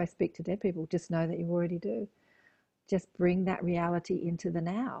 Like, how do I speak to dead people? Just know that you already do. Just bring that reality into the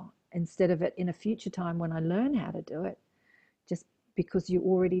now, instead of it in a future time when I learn how to do it, just because you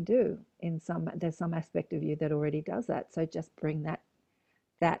already do. There's some aspect of you that already does that. So just bring that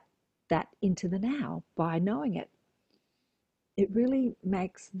into the now by knowing it. It really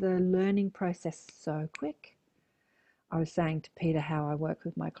makes the learning process so quick. I was saying to Peter how I work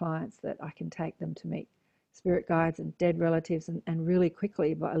with my clients, that I can take them to meet spirit guides and dead relatives and really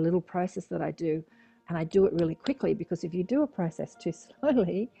quickly, by a little process that I do. And I do it really quickly, because if you do a process too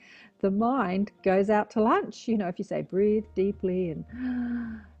slowly, the mind goes out to lunch. If you say breathe deeply and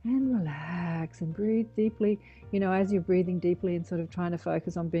relax and breathe deeply, as you're breathing deeply and sort of trying to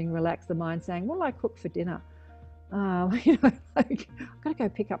focus on being relaxed, the mind's saying, well, I cooked for dinner. I've got to go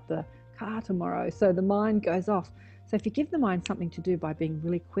pick up the car tomorrow. So the mind goes off. So if you give the mind something to do by being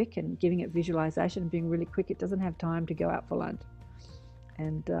really quick and giving it visualization and being really quick, it doesn't have time to go out for lunch.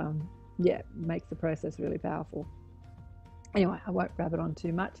 And it makes the process really powerful. Anyway, I won't rabbit on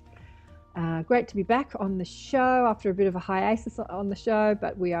too much. Great to be back on the show after a bit of a hiatus on the show,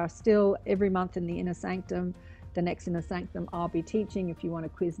 but we are still every month in the Inner Sanctum. The next Inner Sanctum I'll be teaching if you want to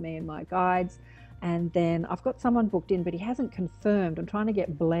quiz me in my guides. And then I've got someone booked in, but he hasn't confirmed. I'm trying to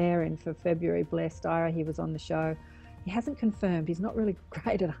get Blair in for February. Blair Styra, he was on the show. He hasn't confirmed. He's not really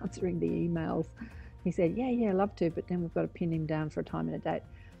great at answering the emails. He said, yeah, love to, but then we've got to pin him down for a time and a date.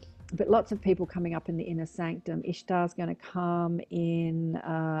 But lots of people coming up in the Inner Sanctum. Ishtar's going to come in.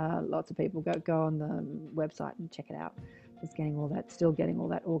 Lots of people go on the website and check it out. Still getting all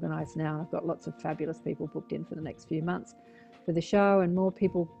that organized now. And I've got lots of fabulous people booked in for the next few months for the show, and more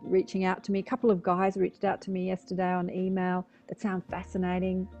people reaching out to me. A couple of guys reached out to me yesterday on email that sound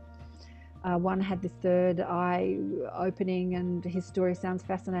fascinating. One had this third eye opening and his story sounds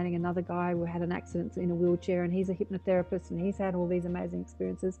fascinating. Another guy who had an accident in a wheelchair, and he's a hypnotherapist and he's had all these amazing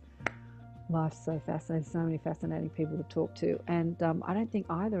experiences. Life's so fascinating, so many fascinating people to talk to. And I don't think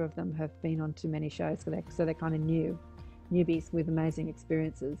either of them have been on too many shows, so they're kind of newbies with amazing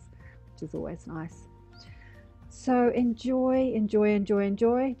experiences, which is always nice. So enjoy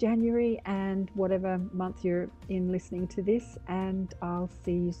January and whatever month you're in listening to this, and I'll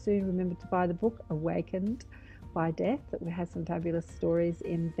see you soon. Remember to buy the book Awakened by Death. That has some fabulous stories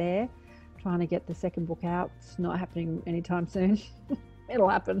in there. Trying to get the second book out. It's not happening anytime soon. It'll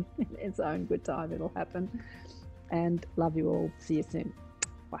happen in its own good time. It'll happen. And love you all. See you soon.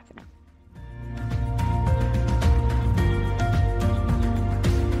 Bye for now.